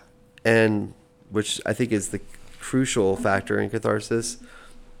 and which I think is the crucial factor in catharsis,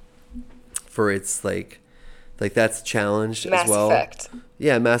 for its like that's challenged Mass as well. Effect.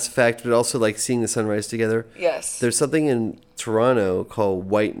 Yeah, Mass Effect, but also like seeing the sunrise together. Yes. There's something in Toronto called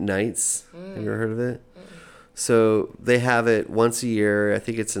White Nights. Have you ever heard of it? So they have it once a year. I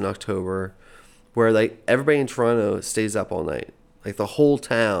think it's in October, where like everybody in Toronto stays up all night. Like the whole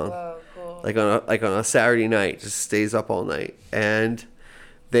town, Whoa, cool. like on a Saturday night, just stays up all night. And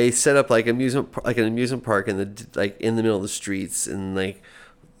they set up like an amusement park in the middle of the streets, and like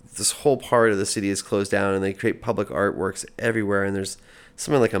this whole part of the city is closed down, and they create public artworks everywhere. And there's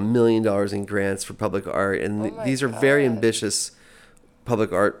something like $1 million in grants for public art, and these are very ambitious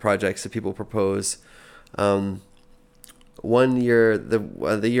public art projects that people propose. One year,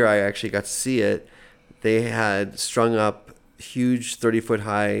 the year I actually got to see it, they had strung up huge 30-foot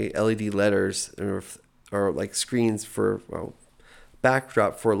high LED letters or like screens for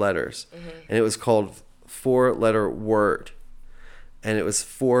backdrop for letters, and it was called 4-letter word, and it was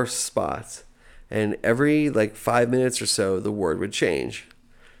 4 spots, and every like 5 minutes or so the word would change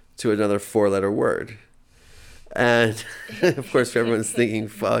to another 4-letter word, and of course everyone's thinking,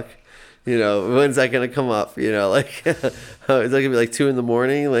 fuck, when's that gonna come up, like is that gonna be like 2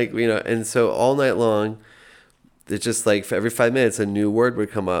 a.m, like, and so all night long it's just like for every 5 minutes a new word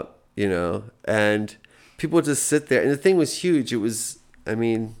would come up, and people would just sit there, and the thing was huge. It was,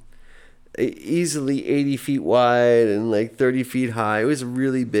 easily 80 feet wide and like 30 feet high. It was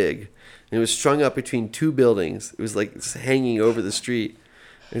really big, and it was strung up between 2 buildings. It was like just hanging over the street.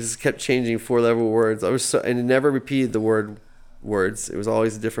 It just kept changing 4-letter words. And it never repeated the words. It was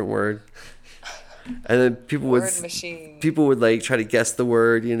always a different word. And then people would like try to guess the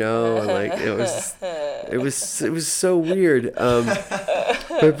word, and like it was so weird.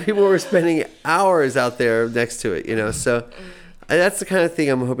 But people were spending hours out there next to it, So that's the kind of thing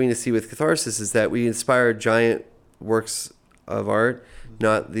I'm hoping to see with Catharsis, is that we inspire giant works of art.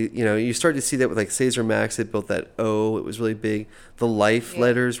 Not the, you start to see that with like Cesar Max. It built that O. It was really big. The life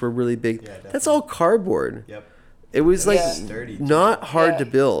letters were really big. Yeah, that's all cardboard. Yep. It was like not hard to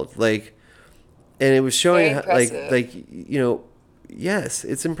build. Like, and it was showing how, yes,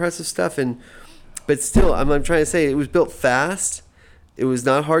 it's impressive stuff. But still, I'm trying to say it was built fast. It was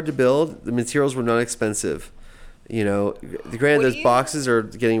not hard to build. The materials were not expensive. Granted, those boxes are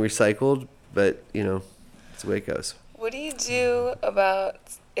getting recycled, but it's the way it goes. What do you do about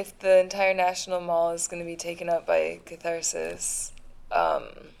if the entire National Mall is going to be taken up by Catharsis,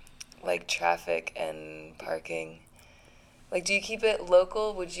 like traffic and parking? Like, do you keep it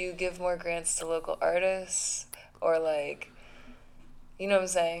local? Would you give more grants to local artists? Or like, you know what I'm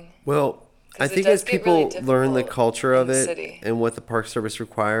saying? Well, I think as people learn the culture of it and what the Park Service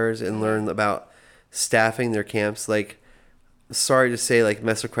requires, and learn about staffing their camps, like, sorry to say, like,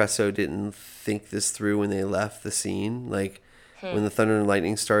 Mesa Creso didn't think this through when they left the scene. Like, when the Thunder and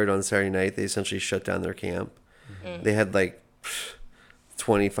Lightning started on Saturday night, they essentially shut down their camp. They had like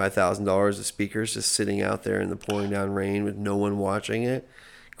 $25,000 of speakers just sitting out there in the pouring down rain with no one watching it.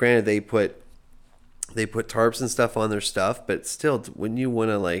 Granted, they put tarps and stuff on their stuff, but still, wouldn't you want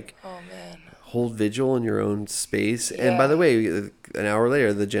to like hold vigil in your own space? Yeah. And by the way, an hour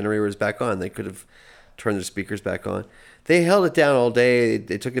later, the generator was back on. They could have turned their speakers back on. They held it down all day.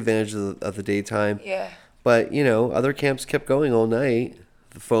 They took advantage of the daytime. Yeah. But other camps kept going all night.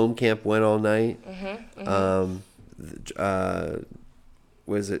 The foam camp went all night.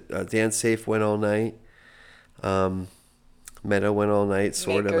 Dance Safe went all night. Meta went all night,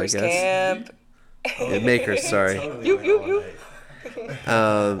 sort Makers of, I guess. Camp. Yeah, Makers, sorry. Totally You.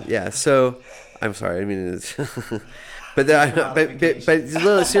 Yeah, so I'm sorry. I mean, it's but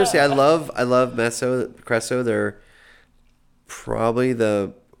really, seriously, I love Mesa Creso. They're probably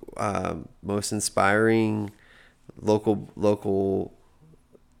the most inspiring local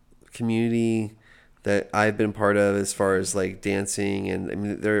community that I've been part of as far as like dancing, and I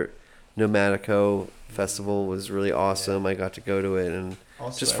mean their Nomadico festival was really awesome. I got to go to it, and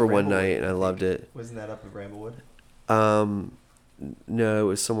also just for one night, and I loved it. Wasn't that up at Bramblewood? No, it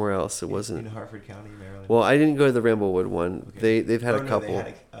was somewhere else. It wasn't in Harford County, Maryland. Well, I didn't go to the Bramblewood one. Okay. They've had a couple. They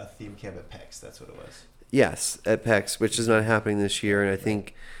had a theme camp at PEX. That's what it was. Yes, at PEX, which is not happening this year, and I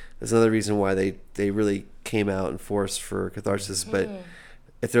think that's another reason why they really came out and forced for Catharsis. But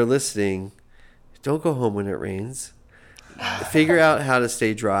if they're listening, don't go home when it rains. Figure out how to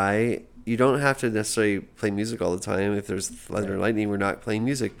stay dry. You don't have to necessarily play music all the time. If there's thunder and lightning, we're not playing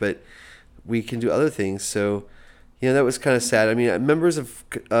music, but we can do other things. So, that was kind of sad. I mean, members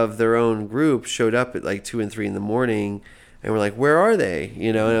of their own group showed up at like 2 and 3 in the morning, and we're like, "Where are they?"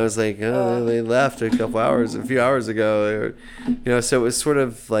 And I was like, "Oh, they left a few hours ago." So it was sort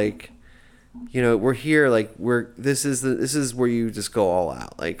of like, we're here, like this is where you just go all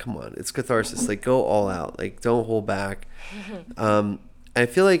out. Like, come on, it's Catharsis. Like, go all out. Like, don't hold back. I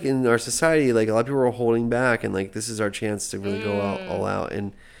feel like in our society, like a lot of people are holding back, and like this is our chance to really go out all out.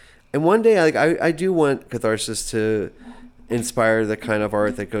 And one day, like I do want Catharsis to inspire the kind of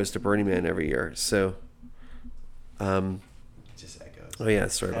art that goes to Burning Man every year. So, Just echoes. oh yeah,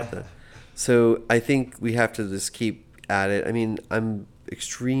 sorry about that. So I think we have to just keep at it. I mean, I'm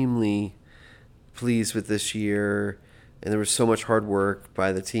extremely pleased with this year, and there was so much hard work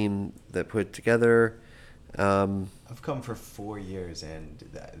by the team that put it together. I've come for 4 years, and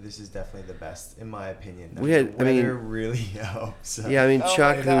this is definitely the best, in my opinion. We had, the weather really helps. Yeah, I mean, Oh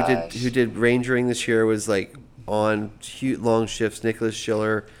Chuck, my who did rangering this year, was like on huge long shifts. Nicholas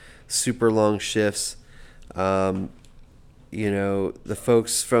Schiller, super long shifts. You know, the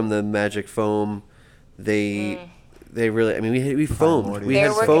folks from the Magic Foam, they really. I mean, we foamed. We They're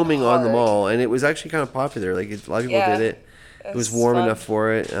had working foaming on the hard. mall, and it was actually kind of popular. Like a lot of people Yeah, did it. It was it's warm fun. enough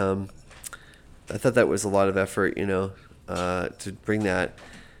for it. I thought that was a lot of effort, you know, to bring that.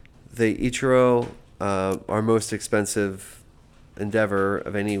 The Ichiro, our most expensive endeavor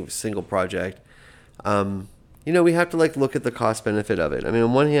of any single project, you know, we have to like look at the cost benefit of it. I mean,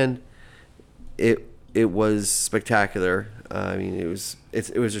 on one hand, it was spectacular. I mean, it was a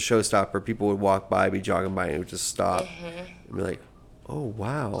showstopper. People would walk by, be jogging by, and it would just stop and be like, "Oh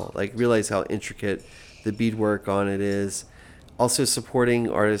wow!" Like realize how intricate the beadwork on it is. Also supporting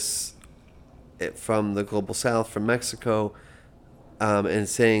artists from the global south, from Mexico, and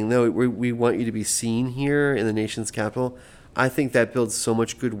saying, no, we want you to be seen here in the nation's capital. I think that builds so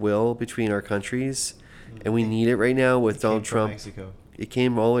much goodwill between our countries, and we need it right now with Donald Trump. Mexico. It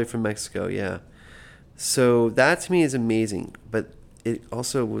came all the way from Mexico, yeah. So that to me is amazing, but it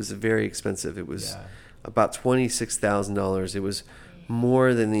also was very expensive. It was about $26,000. It was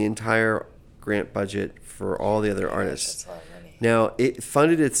more than the entire grant budget for all the other artists. That's a lot of money. Now, it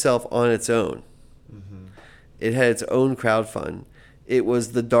funded itself on its own. It had its own crowdfund. It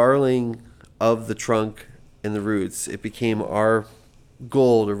was the darling of the trunk and the roots. It became our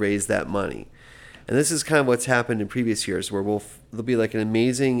goal to raise that money. And this is kind of what's happened in previous years, where there'll be like an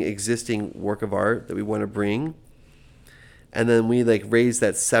amazing existing work of art that we want to bring, and then we like raise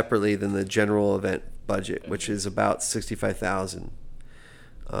that separately than the general event budget, which is about $65,000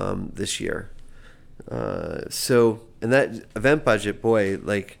 this year. So, and that event budget, boy,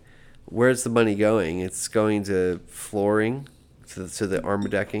 like, where's the money going? It's going to flooring, to the armor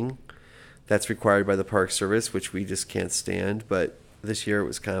decking. That's required by the Park Service, which we just can't stand. But this year it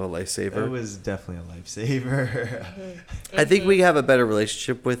was kind of a lifesaver. It was definitely a lifesaver. I think we have a better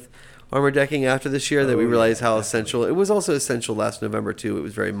relationship with armor decking after this year, that we realize how essential. It was also essential last November too. It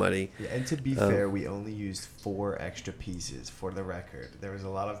was very muddy. Yeah, and to be fair, we only used 4 extra pieces for the record. There was a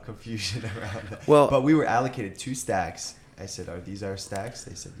lot of confusion around that. Well, but we were allocated 2 stacks. I said, "Are these our stacks?"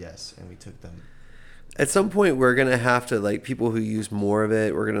 They said yes, and we took them. At some point, we're gonna have to, like, people who use more of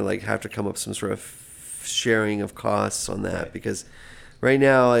it, we're gonna like have to come up some sort of sharing of costs on that, Right. because right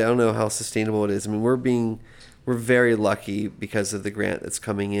now I don't know how sustainable it is. I mean, we're very lucky because of the grant that's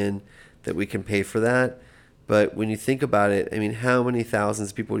coming in that we can pay for that. But when you think about it, I mean, how many thousands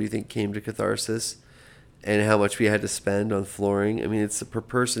of people do you think came to Catharsis, and how much we had to spend on flooring? I mean, it's a per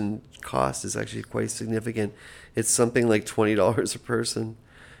person cost is actually quite significant. It's something like $20 a person,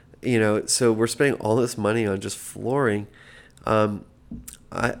 you know. So we're spending all this money on just flooring. I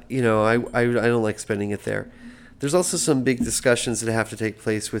don't like spending it there. There's also some big discussions that have to take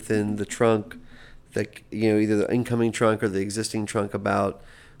place within the trunk, that, you know, either the incoming trunk or the existing trunk, about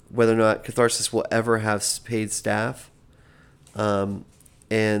whether or not Catharsis will ever have paid staff. And,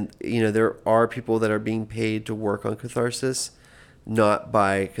 you know, there are people that are being paid to work on Catharsis, not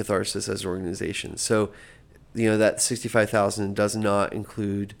by Catharsis as an organization. So, you know, that $65,000 does not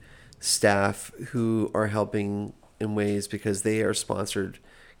include staff who are helping in ways because they are sponsored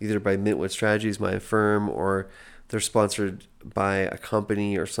either by Mintwood Strategies, my firm, or they're sponsored by a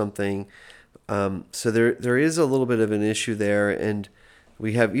company or something. So there is a little bit of an issue there, and I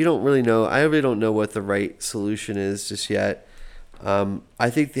really don't know what the right solution is just yet. I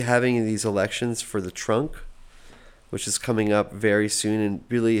think having these elections for the trunk, which is coming up very soon, and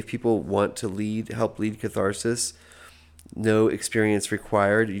really if people want to help lead Catharsis, no experience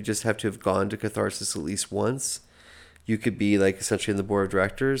required. You just have to have gone to Catharsis at least once. You could be like essentially in the board of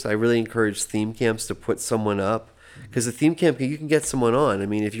directors. I really encourage theme camps to put someone up, because the theme camp, you can get someone on. I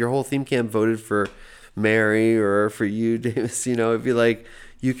mean, if your whole theme camp voted for Mary or for you, Davis, you know, it'd be like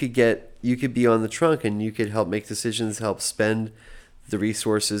you could be on the trunk and you could help make decisions, help spend the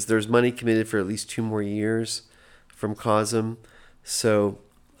resources. There's money committed for at least 2 more years from COSM. So,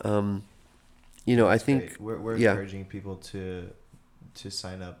 you know, I think we're encouraging people to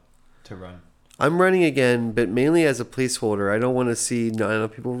sign up to run. I'm running again, but mainly as a placeholder. I don't want to see not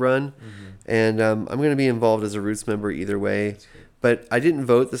enough people run, and I'm going to be involved as a Roots member either way. But I didn't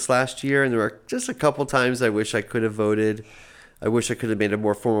vote this last year, and there were just a couple times I wish I could have voted. I wish I could have made a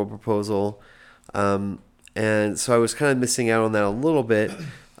more formal proposal, and so I was kind of missing out on that a little bit.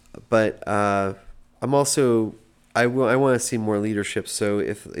 But I'm also I want to see more leadership. So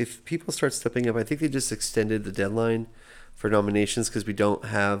if people start stepping up, I think they just extended the deadline for nominations because we don't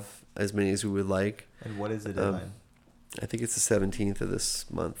have as many as we would like. And what is the deadline? I think it's the 17th of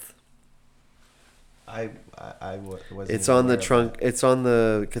this month. wasn't. It's on the trunk. It's on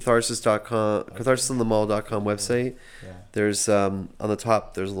the catharsis.com, catharsisonthemall.com website. Yeah. There's on the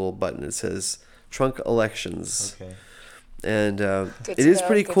top. There's a little button. It says Trunk Elections. Okay. And it is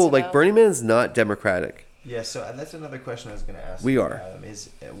pretty cool. Like Burning Man is not democratic. Yeah, so and that's another question I was going to ask. We you, are. Adam,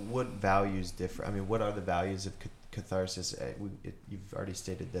 is what values differ? I mean, what are the values of Catharsis? You've already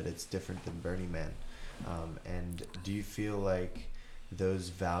stated that it's different than Burning Man. And do you feel like those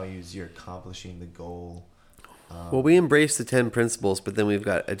values, you're accomplishing the goal? Well, we embrace the 10 principles, but then we've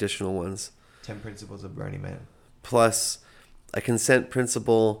got additional ones. 10 principles of Burning Man. Plus a consent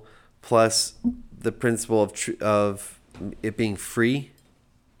principle, plus the principle of it being free,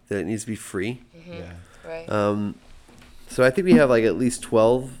 that it needs to be free. Mm-hmm. Yeah. Right. So I think we have like at least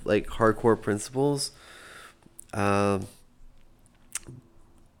 12 like hardcore principles. I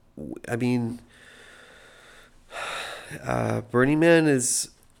mean, Burning Man is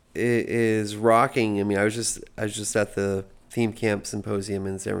rocking. I mean, I was just at the theme camp symposium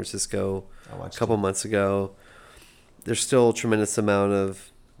in San Francisco a couple months ago. There's still a tremendous amount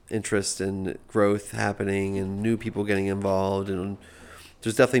of interest and growth happening and new people getting involved, and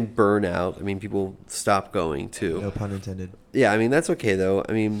there's definitely burnout. I mean, people stop going too. No pun intended. Yeah, I mean, that's okay though.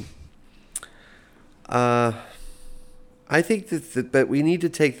 I mean, I think but we need to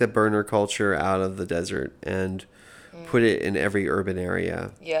take the burner culture out of the desert and put it in every urban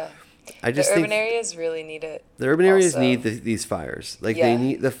area. Yeah. I just the think urban areas really need it. the urban areas also. need these fires. Like Yeah. they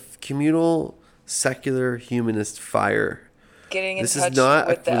need the communal, secular, humanist fire. Getting in This touch is not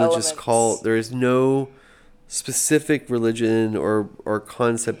with a the religious elements. cult. There is no specific religion or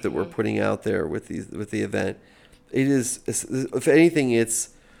concept that we're putting out there with the event. It is, if anything,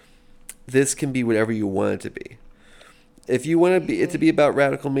 this can be whatever you want it to be. If you want it to be about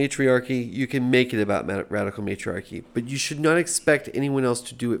radical matriarchy, you can make it about radical matriarchy, but you should not expect anyone else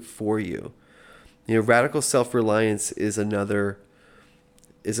to do it for you. You know, radical self-reliance is another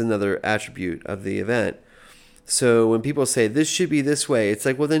attribute of the event. So when people say this should be this way, it's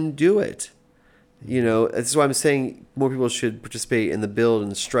like, well, then do it. You know, that's why I'm saying more people should participate in the build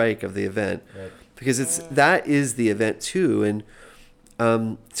and strike of the event, right? Because that is the event too. And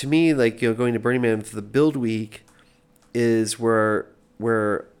to me, like, you know, going to Burning Man for the build week is where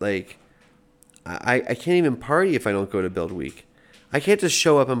like I can't even party if I don't go to build week. I can't just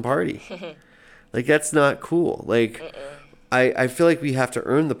show up and party. Like, that's not cool. Like, I feel like we have to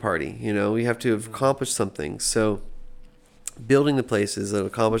earn the party. You know, we have to have accomplished something. So building the place is an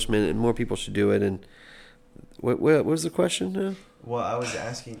accomplishment, and more people should do it. And what was the question now? Well, I was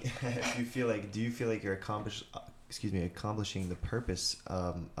asking if you feel like, do you feel like you're accomplishing the purpose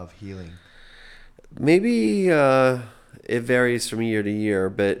of healing? Maybe it varies from year to year,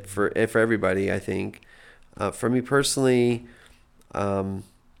 but for everybody, I think. For me personally,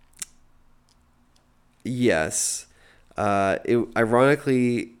 yes.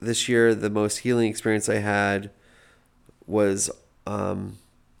 Ironically, this year, the most healing experience I had was on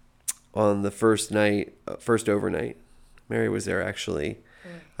the first overnight. Mary was there, actually.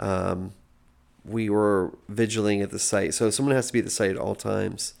 We were vigiling at the site. So someone has to be at the site at all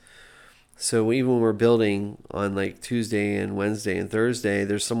times. So even when we're building on like Tuesday and Wednesday and Thursday,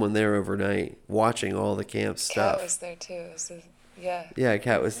 there's someone there overnight watching all the camp stuff. Kat was there too. Yeah. Yeah,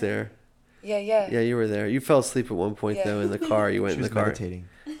 Kat was there. Yeah. Yeah, you were there. You fell asleep at one point though in the car. You went in the car. Meditating.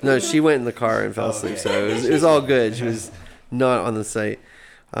 No, she went in the car and fell asleep. So it was all good. She was not on the site.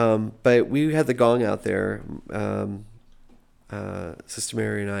 But we had the gong out there. Sister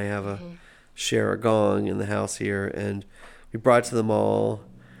Mary and I share a gong in the house here, and we brought it to the mall.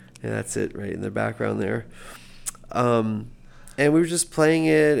 And that's it right in the background there. And we were just playing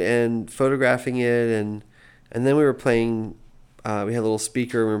it and photographing it. And then we were playing, we had a little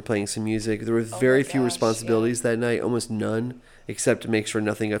speaker. We were playing some music. There were very few responsibilities that night, almost none, except to make sure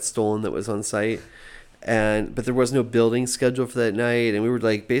nothing got stolen that was on site. But there was no building schedule for that night. And we were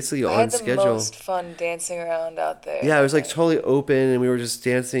like basically on schedule. I had the most fun dancing around out there. Yeah, it was like totally open. And we were just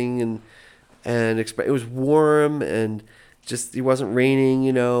dancing and it was warm, and just it wasn't raining,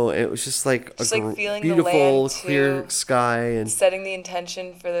 you know. And it was just like Just like feeling the beautiful, land, clear too. sky, and Setting the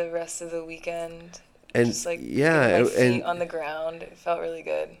intention for the rest of the weekend. And Just like yeah, getting my feet and on the ground. It felt really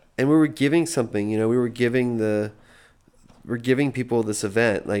good. and we were giving something, you know. We're giving people this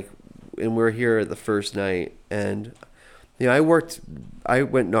event, like, and we're here at the first night, and you know, I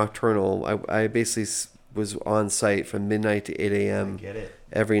went nocturnal. I basically was on site from midnight to 8 a.m. I get it.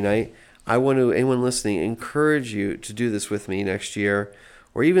 every night. I want to, anyone listening, encourage you to do this with me next year,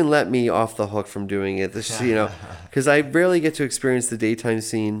 or even let me off the hook from doing it. This, you know, because I rarely get to experience the daytime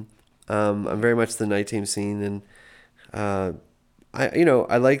scene. I'm very much the nighttime scene, and I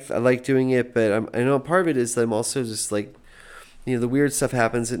like doing it, but I know part of it is that I'm also just like, you know, the weird stuff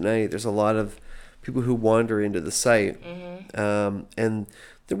happens at night. There's a lot of people who wander into the site, and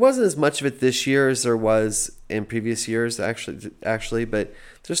there wasn't as much of it this year as there was in previous years, actually, but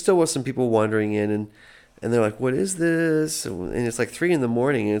there still was some people wandering in, and they're like, "What is this?" And it's like 3 a.m,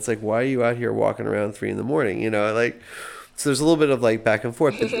 and it's like, "Why are you out here walking around 3 a.m?" You know, like. So there's a little bit of like back and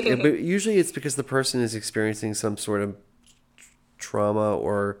forth, but usually it's because the person is experiencing some sort of trauma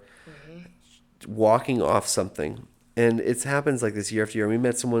or walking off something. And it happens like this year after year. We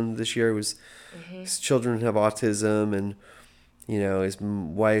met someone this year who was, his children have autism, and, you know, his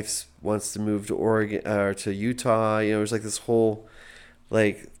wife wants to move to Oregon or to Utah. You know, there's like this whole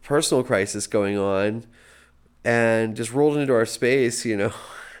like personal crisis going on, and just rolled into our space, you know.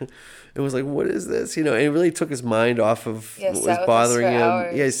 It was like, what is this? You know, and it really took his mind off of what was bothering him.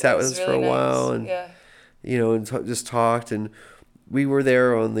 Hours. Yeah, he sat with us really for a nice. while, and you know, and just talked. And we were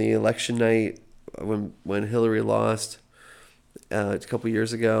there on the election night when Hillary lost a couple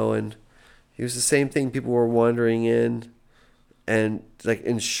years ago, and it was the same thing. People were wandering in and like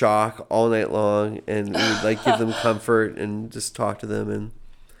in shock all night long, and we would like give them comfort and just talk to them. And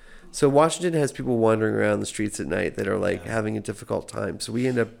so Washington has people wandering around the streets at night that are like having a difficult time. So we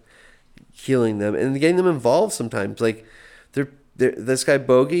end up healing them and getting them involved sometimes. Like this guy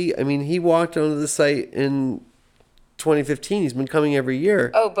Bogey, I mean, he walked onto the site in 2015. He's been coming every year.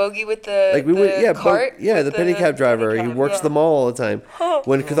 Oh, Bogey with the cart? The pedicab driver. He works the mall all the time.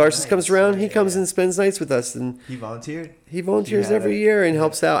 When Catharsis comes around, he comes and spends nights with us. And he volunteered? He volunteers every year and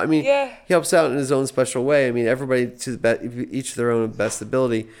helps out. I mean, he helps out in his own special way. I mean, everybody to each their own best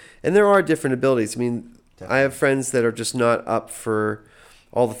ability. And there are different abilities. I mean, definitely. I have friends that are just not up for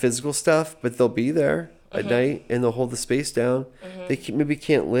all the physical stuff, but they'll be there at night and they'll hold the space down. They maybe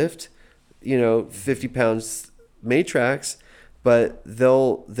can't lift, 50 pounds matrax, but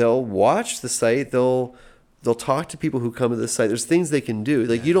they'll watch the site. They'll talk to people who come to the site. There's things they can do.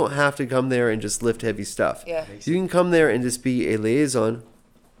 Like, you don't have to come there and just lift heavy stuff. Yeah. You can come there and just be a liaison.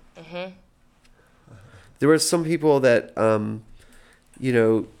 There were some people that,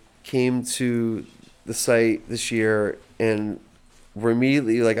 came to the site this year and were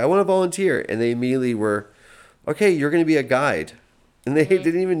immediately like, I want to volunteer. And they immediately were, okay, you're going to be a guide. And they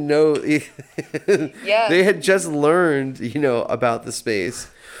didn't even know. They had just learned, about the space.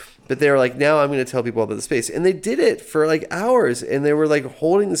 But they were like, now I'm going to tell people about the space. And they did it for like hours. And they were like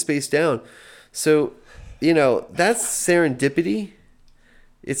holding the space down. So, that's serendipity.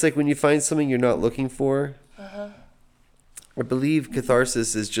 It's like when you find something you're not looking for. I believe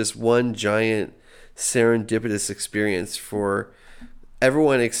Catharsis is just one giant serendipitous experience for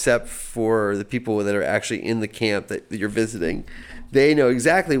everyone except for the people that are actually in the camp that you're visiting. They know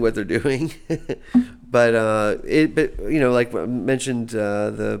exactly what they're doing. But like I mentioned,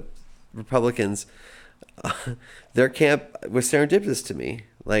 the Republicans, their camp was serendipitous to me.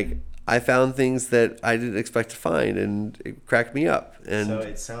 Like, I found things that I didn't expect to find, and it cracked me up. And so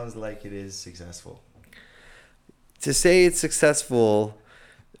it sounds like it is successful. To say it's successful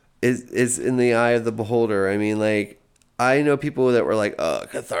is in the eye of the beholder. I mean, like, I know people that were like, oh,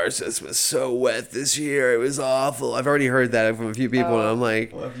 Catharsis was so wet this year. It was awful. I've already heard that from a few people, and I'm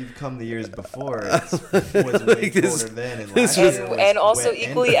like... Well, if you've come the years before, it was way colder then, and last year was and also wet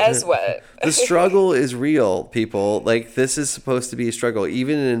equally as wet. The struggle is real, people. Like, this is supposed to be a struggle.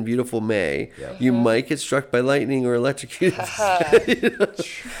 Even in beautiful May, you might get struck by lightning or electrocuted.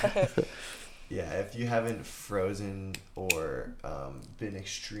 Yeah, if you haven't frozen or been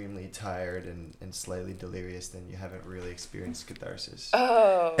extremely tired and slightly delirious, then you haven't really experienced catharsis.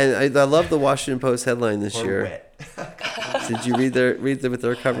 Oh. And I love the Washington Post headline this or year. Wet. Did you read what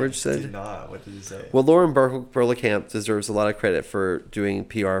their coverage said? I did not. What did it say? Well, Lauren Berlekamp deserves a lot of credit for doing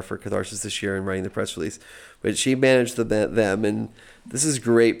PR for Catharsis this year and writing the press release. But she managed them, and this is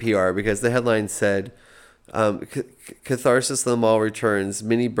great PR because the headline said, Catharsis the Mall returns,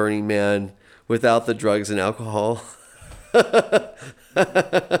 mini Burning Man without the drugs and alcohol.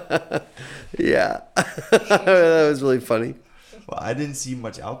 Yeah. That was really funny. Well, I didn't see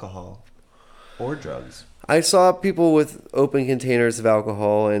much alcohol or drugs. I saw people with open containers of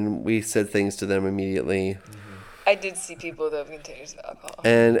alcohol, and we said things to them immediately. I did see people with open containers of alcohol.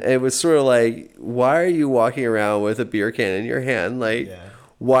 And it was sort of like, why are you walking around with a beer can in your hand? Like, Yeah.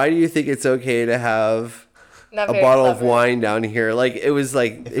 why do you think it's okay to have Not a very bottle of clever. wine down here? Like, it was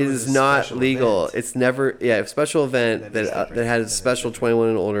like, If it it was is a not special legal. event. It's never, a special event That is that different. had a That is special different. 21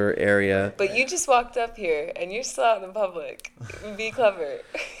 and older area. But you just walked up here and you're still out in public. Be clever.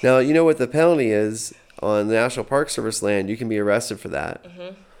 Now, you know what the penalty is on the National Park Service land? You can be arrested for that.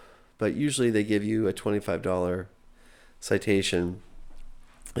 Mm-hmm. But usually they give you a $25 citation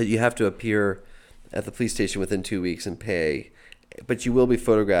that you have to appear at the police station within 2 weeks and pay. But you will be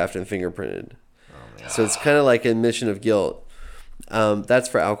photographed and fingerprinted. Oh, man. So it's kind of like an admission of guilt. That's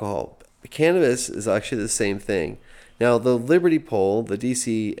for alcohol. Cannabis is actually the same thing. Now, the Liberty Poll, the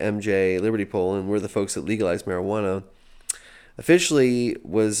DCMJ Liberty Poll, and we're the folks that legalized marijuana, officially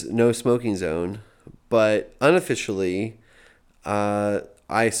was no smoking zone, but unofficially,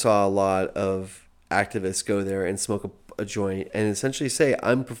 I saw a lot of activists go there and smoke a joint and essentially say,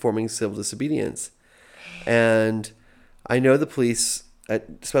 I'm performing civil disobedience. And I know the police,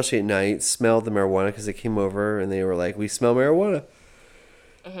 especially at night, smelled the marijuana because they came over and they were like, we smell marijuana.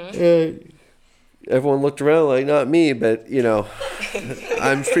 And everyone looked around like, not me, but, you know,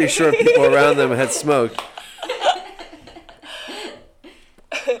 I'm pretty sure people around them had smoked.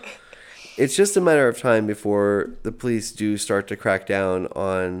 It's just a matter of time before the police do start to crack down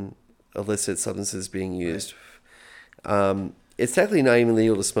on illicit substances being used. It's technically not even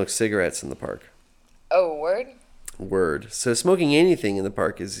legal to smoke cigarettes in the park. Oh, word? Word. So smoking anything in the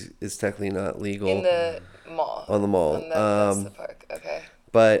park is technically not legal. In the mall. On the mall. That's the park. Okay.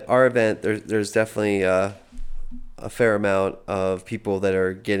 But our event, there's definitely a fair amount of people that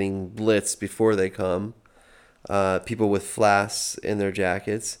are getting blitzed before they come. People with flasks in their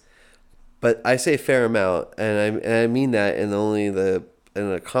jackets. But I say fair amount, and I mean that in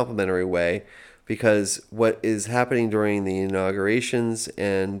a complimentary way, because what is happening during the inaugurations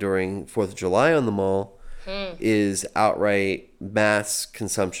and during 4th of July on the mall is outright mass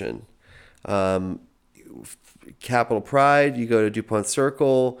consumption. Capitol Pride, you go to DuPont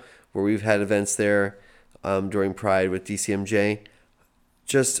Circle, where we've had events there during Pride with DCMJ.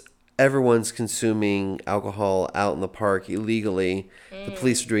 Just everyone's consuming alcohol out in the park illegally. The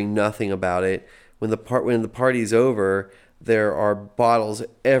police are doing nothing about it. When the party's over, there are bottles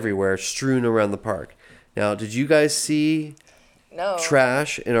everywhere strewn around the park. Now, did you guys see No.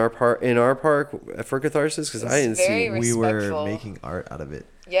 trash in our park for Catharsis? Because I didn't very see. We were respectful. making art out of it.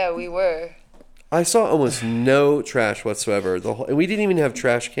 Yeah, we were. I saw almost no trash whatsoever. And we didn't even have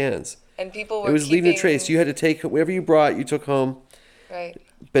trash cans. And people were It was leaving a keeping- trace. You had to take whatever you brought. You took home. Right.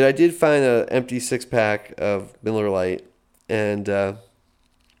 But I did find an empty 6-pack of Miller Lite, and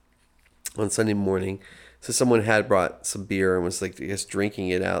on Sunday morning, so someone had brought some beer and was like, I guess, drinking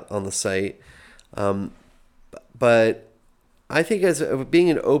it out on the site. But I think as being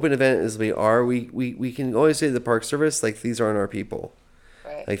an open event as we are, we can always say to the Park Service, like, these aren't our people.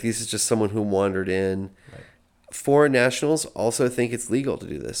 Right. Like, this is just someone who wandered in. Right. Foreign nationals also think it's legal to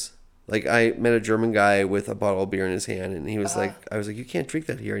do this. Like, I met a German guy with a bottle of beer in his hand, and he was like, I was like, you can't drink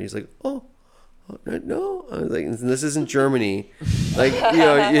that here. And he's like, oh, no. I was like, this isn't Germany. Like, you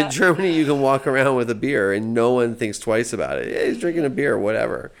know, in Germany, you can walk around with a beer, and no one thinks twice about it. Yeah, he's drinking a beer,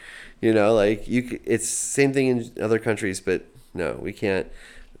 whatever. You know, like, it's same thing in other countries, but no, we can't,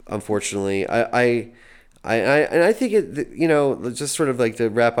 unfortunately. I think it, you know, just sort of like to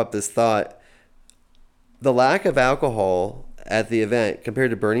wrap up this thought, the lack of alcohol at the event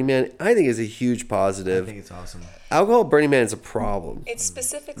compared to Burning Man, I think is a huge positive. I think it's awesome. Alcohol at Burning Man is a problem. It's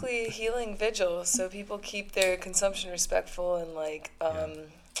specifically a healing vigil, so people keep their consumption respectful and like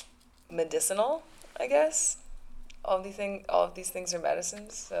medicinal, I guess. All of these things are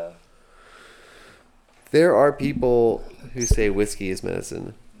medicines, so. There are people who say whiskey is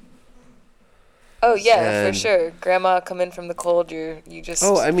medicine. Oh yeah, for And- sure. Grandma come in from the cold. You just.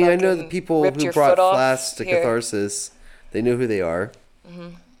 Oh, I mean, I know the fucking people ripped who your brought foot off flasks to here. Catharsis. They know who they are,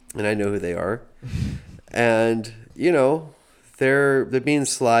 and I know who they are. And you know, they're being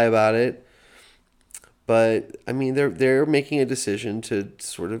sly about it. But I mean, they're making a decision to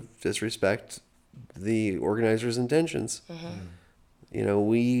sort of disrespect the organizers' intentions. You know,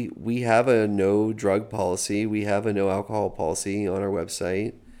 we have a no drug policy. We have a no alcohol policy on our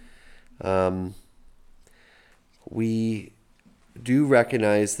website. We do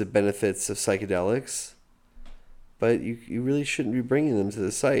recognize the benefits of psychedelics, but you really shouldn't be bringing them to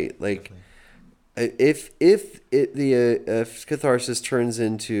the site. Like, if Catharsis turns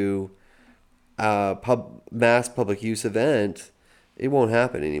into a mass public use event, it won't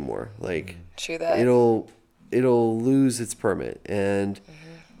happen anymore. Like True that. it'll lose its permit. And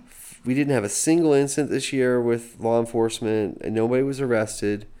we didn't have a single incident this year with law enforcement, and nobody was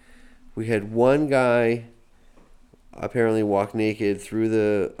arrested. We had one guy apparently walk naked through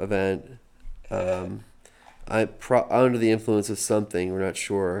the event. Under the influence of something, we're not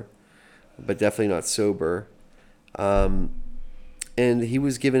sure, but definitely not sober. And he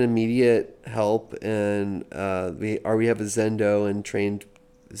was given immediate help, and we have a Zendo and trained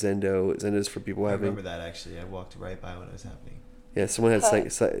Zendos for people I having. remember that actually. I walked right by when it was happening. Yeah, someone had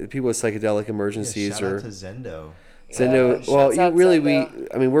people with psychedelic emergencies Shout or out to Zendo. Zendo. Yeah, Well, shouts out really,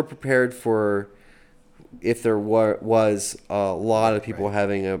 Zendo. we're prepared for if there was a lot of people Right.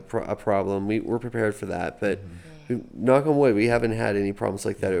 having a problem. We're prepared for that, but knock on wood, we haven't had any problems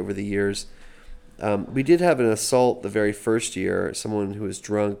like that over the years. We did have an assault the very first year. Someone who was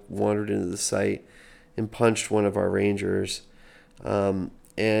drunk wandered into the site and punched one of our rangers, and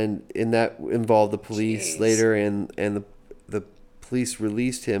that involved the police Jeez. later, and the police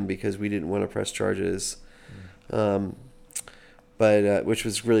released him because we didn't want to press charges. But which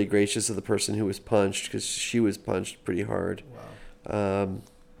was really gracious of the person who was punched, because she was punched pretty hard. Wow.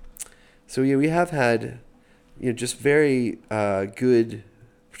 So yeah, we have had, just very good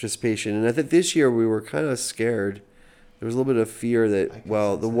participation, and I think this year we were kind of scared. There was a little bit of fear I that can the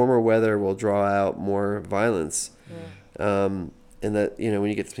sense that. warmer weather will draw out more violence, and that when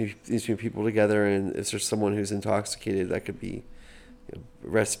you get these two people together, and if there's someone who's intoxicated, that could be a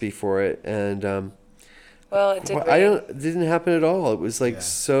recipe for it. And Well, it did rain. it didn't happen at all. It was like Yeah.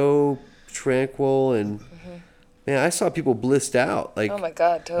 so tranquil, and man, I saw people blissed out. Like, Oh my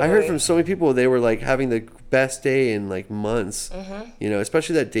God, totally. I heard from so many people they were like having the best day in like months.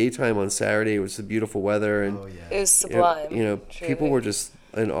 Especially that daytime on Saturday. It was the beautiful weather, and Oh It yeah. was sublime. people truly. were just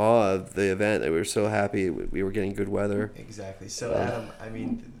in awe of the event. They were so happy we were getting good weather. Exactly. So Adam, I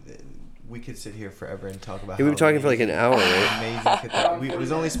mean, we could sit here forever and talk about. Yeah, we've been how talking for like an hour, right? Amazing. It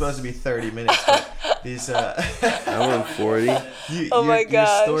was only supposed to be 30 minutes, but these. Hour and 40. Oh my Your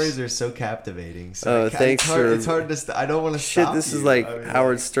gosh. stories are so captivating. So Oh, thanks for- It's hard to. I don't want to Shit, stop. this is you. like I mean,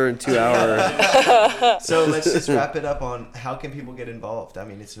 Howard Stern 2 hour. So let's just wrap it up on how can people get involved. I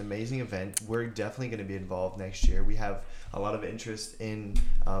mean, it's an amazing event. We're definitely going to be involved next year. We have a lot of interest in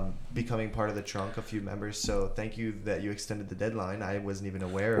becoming part of the trunk, a few members. So thank you that you extended the deadline. I wasn't even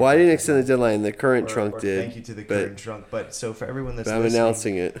aware. Well, I of didn't that extend the deadline. The current Or- trunk or did. Thank you to the but- current trunk. But so for everyone that's But I'm listening,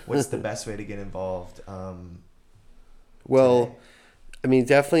 announcing it. what's the best way to get involved? Well, today? I mean,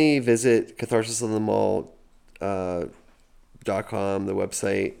 definitely visit catharsisonthemall.com, the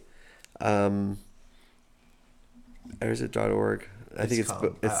website. Or is it .org? I think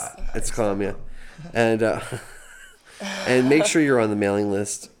com. it's com, yeah. And and make sure you're on the mailing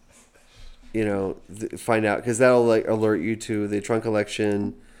list. Find out, because that'll like alert you to the trunk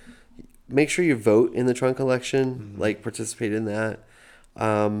election. Make sure you vote in the trunk election, like participate in that.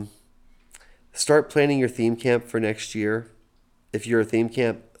 Start planning your theme camp for next year. If you're a theme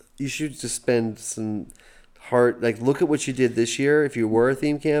camp, you should just spend some look at what you did this year. If you were a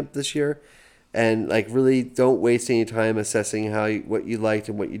theme camp this year, and like really don't waste any time assessing what you liked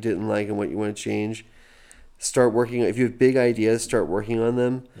and what you didn't like and what you want to change. Start working. If you have big ideas, start working on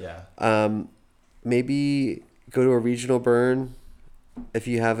them. Yeah. Maybe go to a regional burn if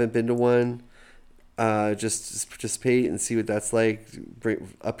you haven't been to one. Just participate and see what that's like.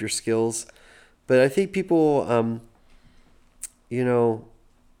 Bring up your skills. But I think people, in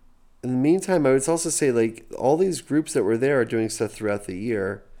the meantime, I would also say like all these groups that were there are doing stuff throughout the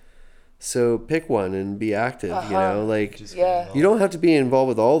year. So pick one and be active. Just get Yeah. involved. You don't have to be involved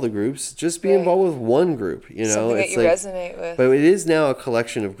with all the groups. Just be Right. involved with one group. Something that it's you like, resonate with. but it is now a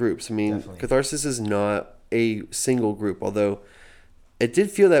collection of groups. I mean, Definitely. Catharsis is not a single group, although it did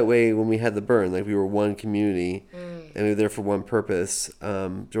feel that way when we had the burn. Like we were one community and we were there for one purpose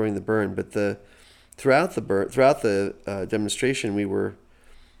during the burn. But throughout the demonstration, we were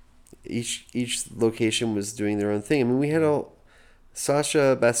each location was doing their own thing. I mean, we had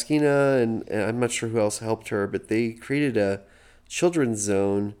Sasha Baskina and I'm not sure who else helped her, but they created a children's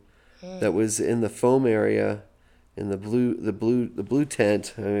zone that was in the foam area in the blue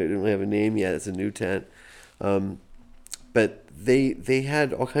tent. I don't really have a name yet. It's a new tent. But they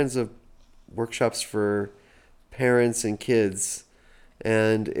had all kinds of workshops for parents and kids,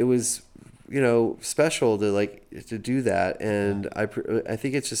 and it was special to do that. And I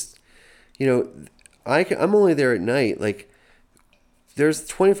think it's just I'm only there at night. Like there's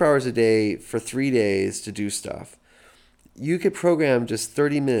 24 hours a day for 3 days to do stuff. you could program just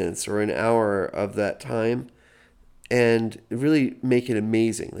 30 minutes or an hour of that time and really make it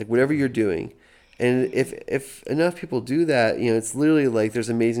amazing, like whatever you're doing. And if enough people do that, it's literally like there's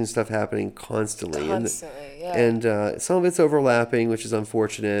amazing stuff happening constantly. Constantly, yeah. And some of it's overlapping, which is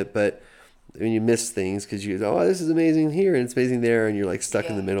unfortunate, but when you miss things because this is amazing here and it's amazing there, and you're like stuck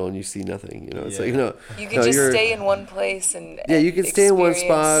in the middle and you see nothing. It's like you can just stay in one place and you can stay in one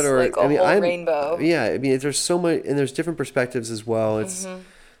spot, or like whole rainbow. Yeah, I mean, there's so much, and there's different perspectives as well. It's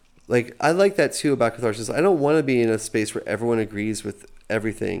like I like that too about catharsis. I don't want to be in a space where everyone agrees with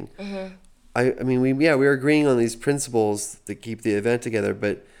everything. I mean, we're agreeing on these principles that keep the event together,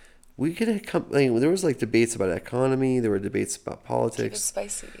 but we could come. There was like debates about economy. There were debates about politics. Keep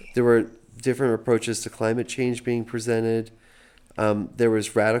it spicy. There were different approaches to climate change being presented. There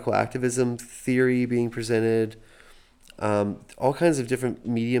was radical activism theory being presented. All kinds of different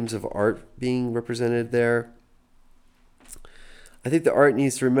mediums of art being represented there. I think the art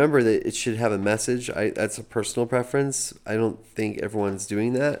needs to remember that it should have a message. That's a personal preference. I don't think everyone's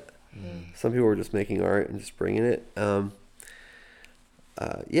doing that. Some people are just making art and just bringing it. So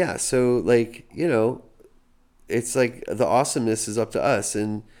it's like the awesomeness is up to us.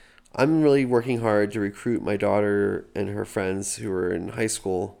 And I'm really working hard to recruit my daughter and her friends who are in high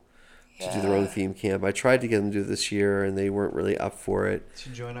school to do their own theme camp. I tried to get them to do it this year, and they weren't really up for it. You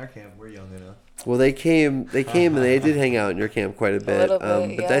should join our camp. We're young enough. Well, they came, and they did hang out in your camp quite a bit. But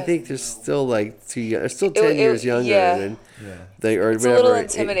I think they're still like 10 years younger than they or it's whatever. It's a little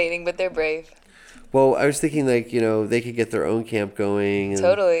intimidating, but they're brave. Well, I was thinking they could get their own camp going. And,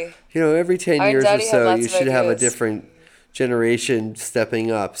 totally. Every 10 years or so, you should have a different generation stepping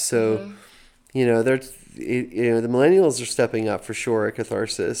up. So, they're the millennials are stepping up for sure at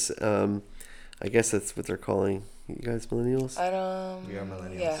Catharsis. I guess that's what they're calling you guys, millennials. We are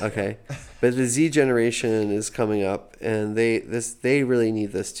millennials. Yeah. Okay, but the Z generation is coming up, and they really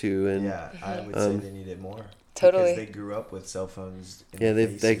need this too. And I would say they need it more. Totally. Because they grew up with cell phones.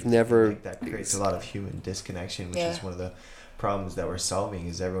 They've never. That creates a lot of human disconnection, which is one of the problems that we're solving.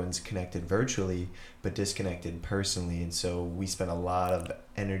 Is everyone's connected virtually but disconnected personally, and so we spend a lot of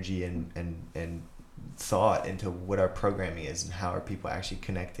energy and thought into what our programming is and how are people actually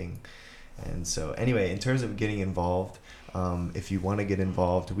connecting. And so anyway, in terms of getting involved, if you want to get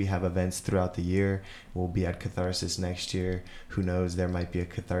involved, we have events throughout the year. We'll be at Catharsis next year. Who knows, there might be a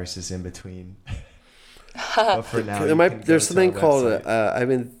Catharsis in between. But for now, there's something called I've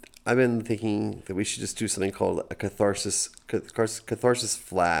been thinking that we should just do something called a catharsis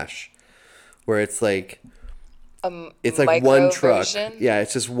flash, where it's like it's like one truck. Version? Yeah,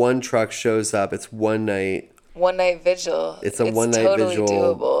 it's just one truck shows up. It's one night. One night vigil. It's a one night totally vigil.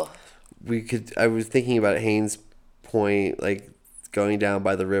 Doable. I was thinking about Haynes Point, like going down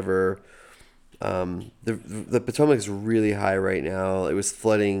by the river. The Potomac is really high right now. It was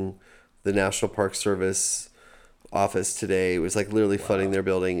flooding the National Park Service office today. It was like literally flooding their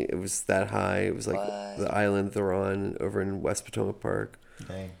building. It was that high. It was like the island they're on over in West Potomac Park.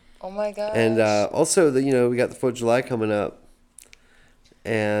 Dang. Oh my gosh. And also we got the 4th of July coming up.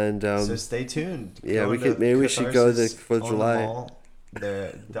 And so stay tuned. Yeah, we should go to the 4th of July.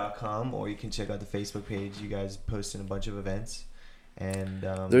 .com, or you can check out the Facebook page. You guys posting a bunch of events, and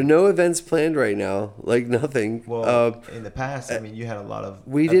there are no events planned right now, like nothing. Well, in the past, you had a lot of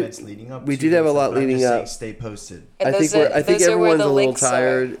events leading up. We did have a lot leading up. Stay posted. And I think everyone's a little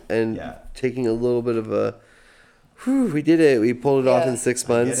tired and taking a little bit of a. We did it. We pulled it off in 6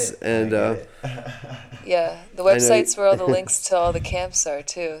 months, and yeah, the website's where all the links to all the camps are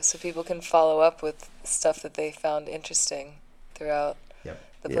too, so people can follow up with stuff that they found interesting throughout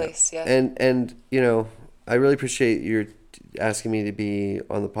the place. Yeah. And I really appreciate your asking me to be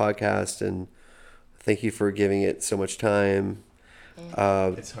on the podcast, and thank you for giving it so much time.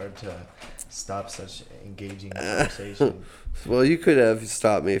 It's hard to stop such engaging conversation. Well, you could have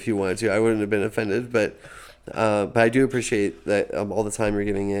stopped me if you wanted to. I wouldn't have been offended, but I do appreciate that all the time you're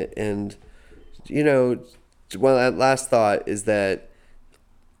giving it. And one last thought is that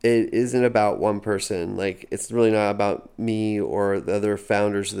it isn't about one person. Like, it's really not about me or the other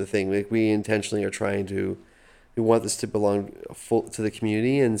founders of the thing. Like, we intentionally are trying to, we want this to belong to the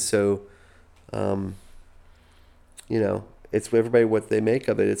community. And so, it's everybody what they make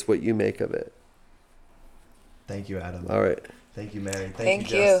of it. It's what you make of it. Thank you, Adam. All right. Thank you, Mary. Thank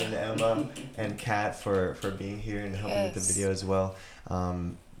you, Justin, Emma, and Kat for being here and helping with the video as well.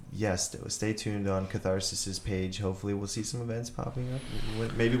 Yes, stay tuned on Catharsis's page. Hopefully we'll see some events popping up.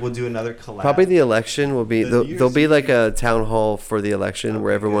 Maybe we'll do another collab. Probably the election will be, there'll be like a town hall for the election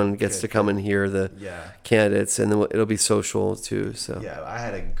where everyone gets to come and hear the candidates, and then it'll be social too. So yeah, I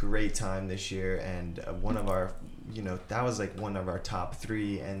had a great time this year, and one of our that was like one of our top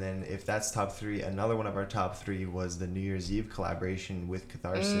 3. And then if that's top 3, another one of our top 3 was the New Year's Eve collaboration with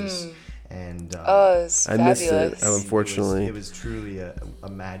Catharsis. And it's I fabulous. missed it, unfortunately. it was truly a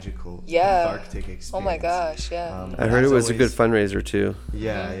magical Yeah. cathartic experience. Oh my gosh, yeah. I heard it as was a good always- fundraiser too.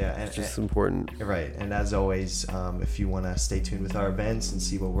 Yeah, yeah. It's just important. Right, and as always, if you want to stay tuned with our events and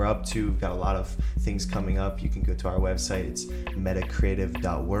see what we're up to, we've got a lot of things coming up. You can go to our website. It's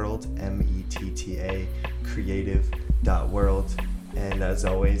metacreative.world, METTA creative.world. And as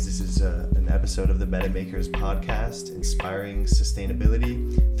always, this is an episode of the MetaMakers podcast, inspiring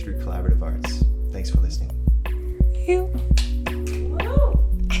sustainability through collaborative arts. Thanks for listening.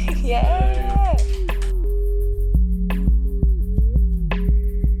 Yeah.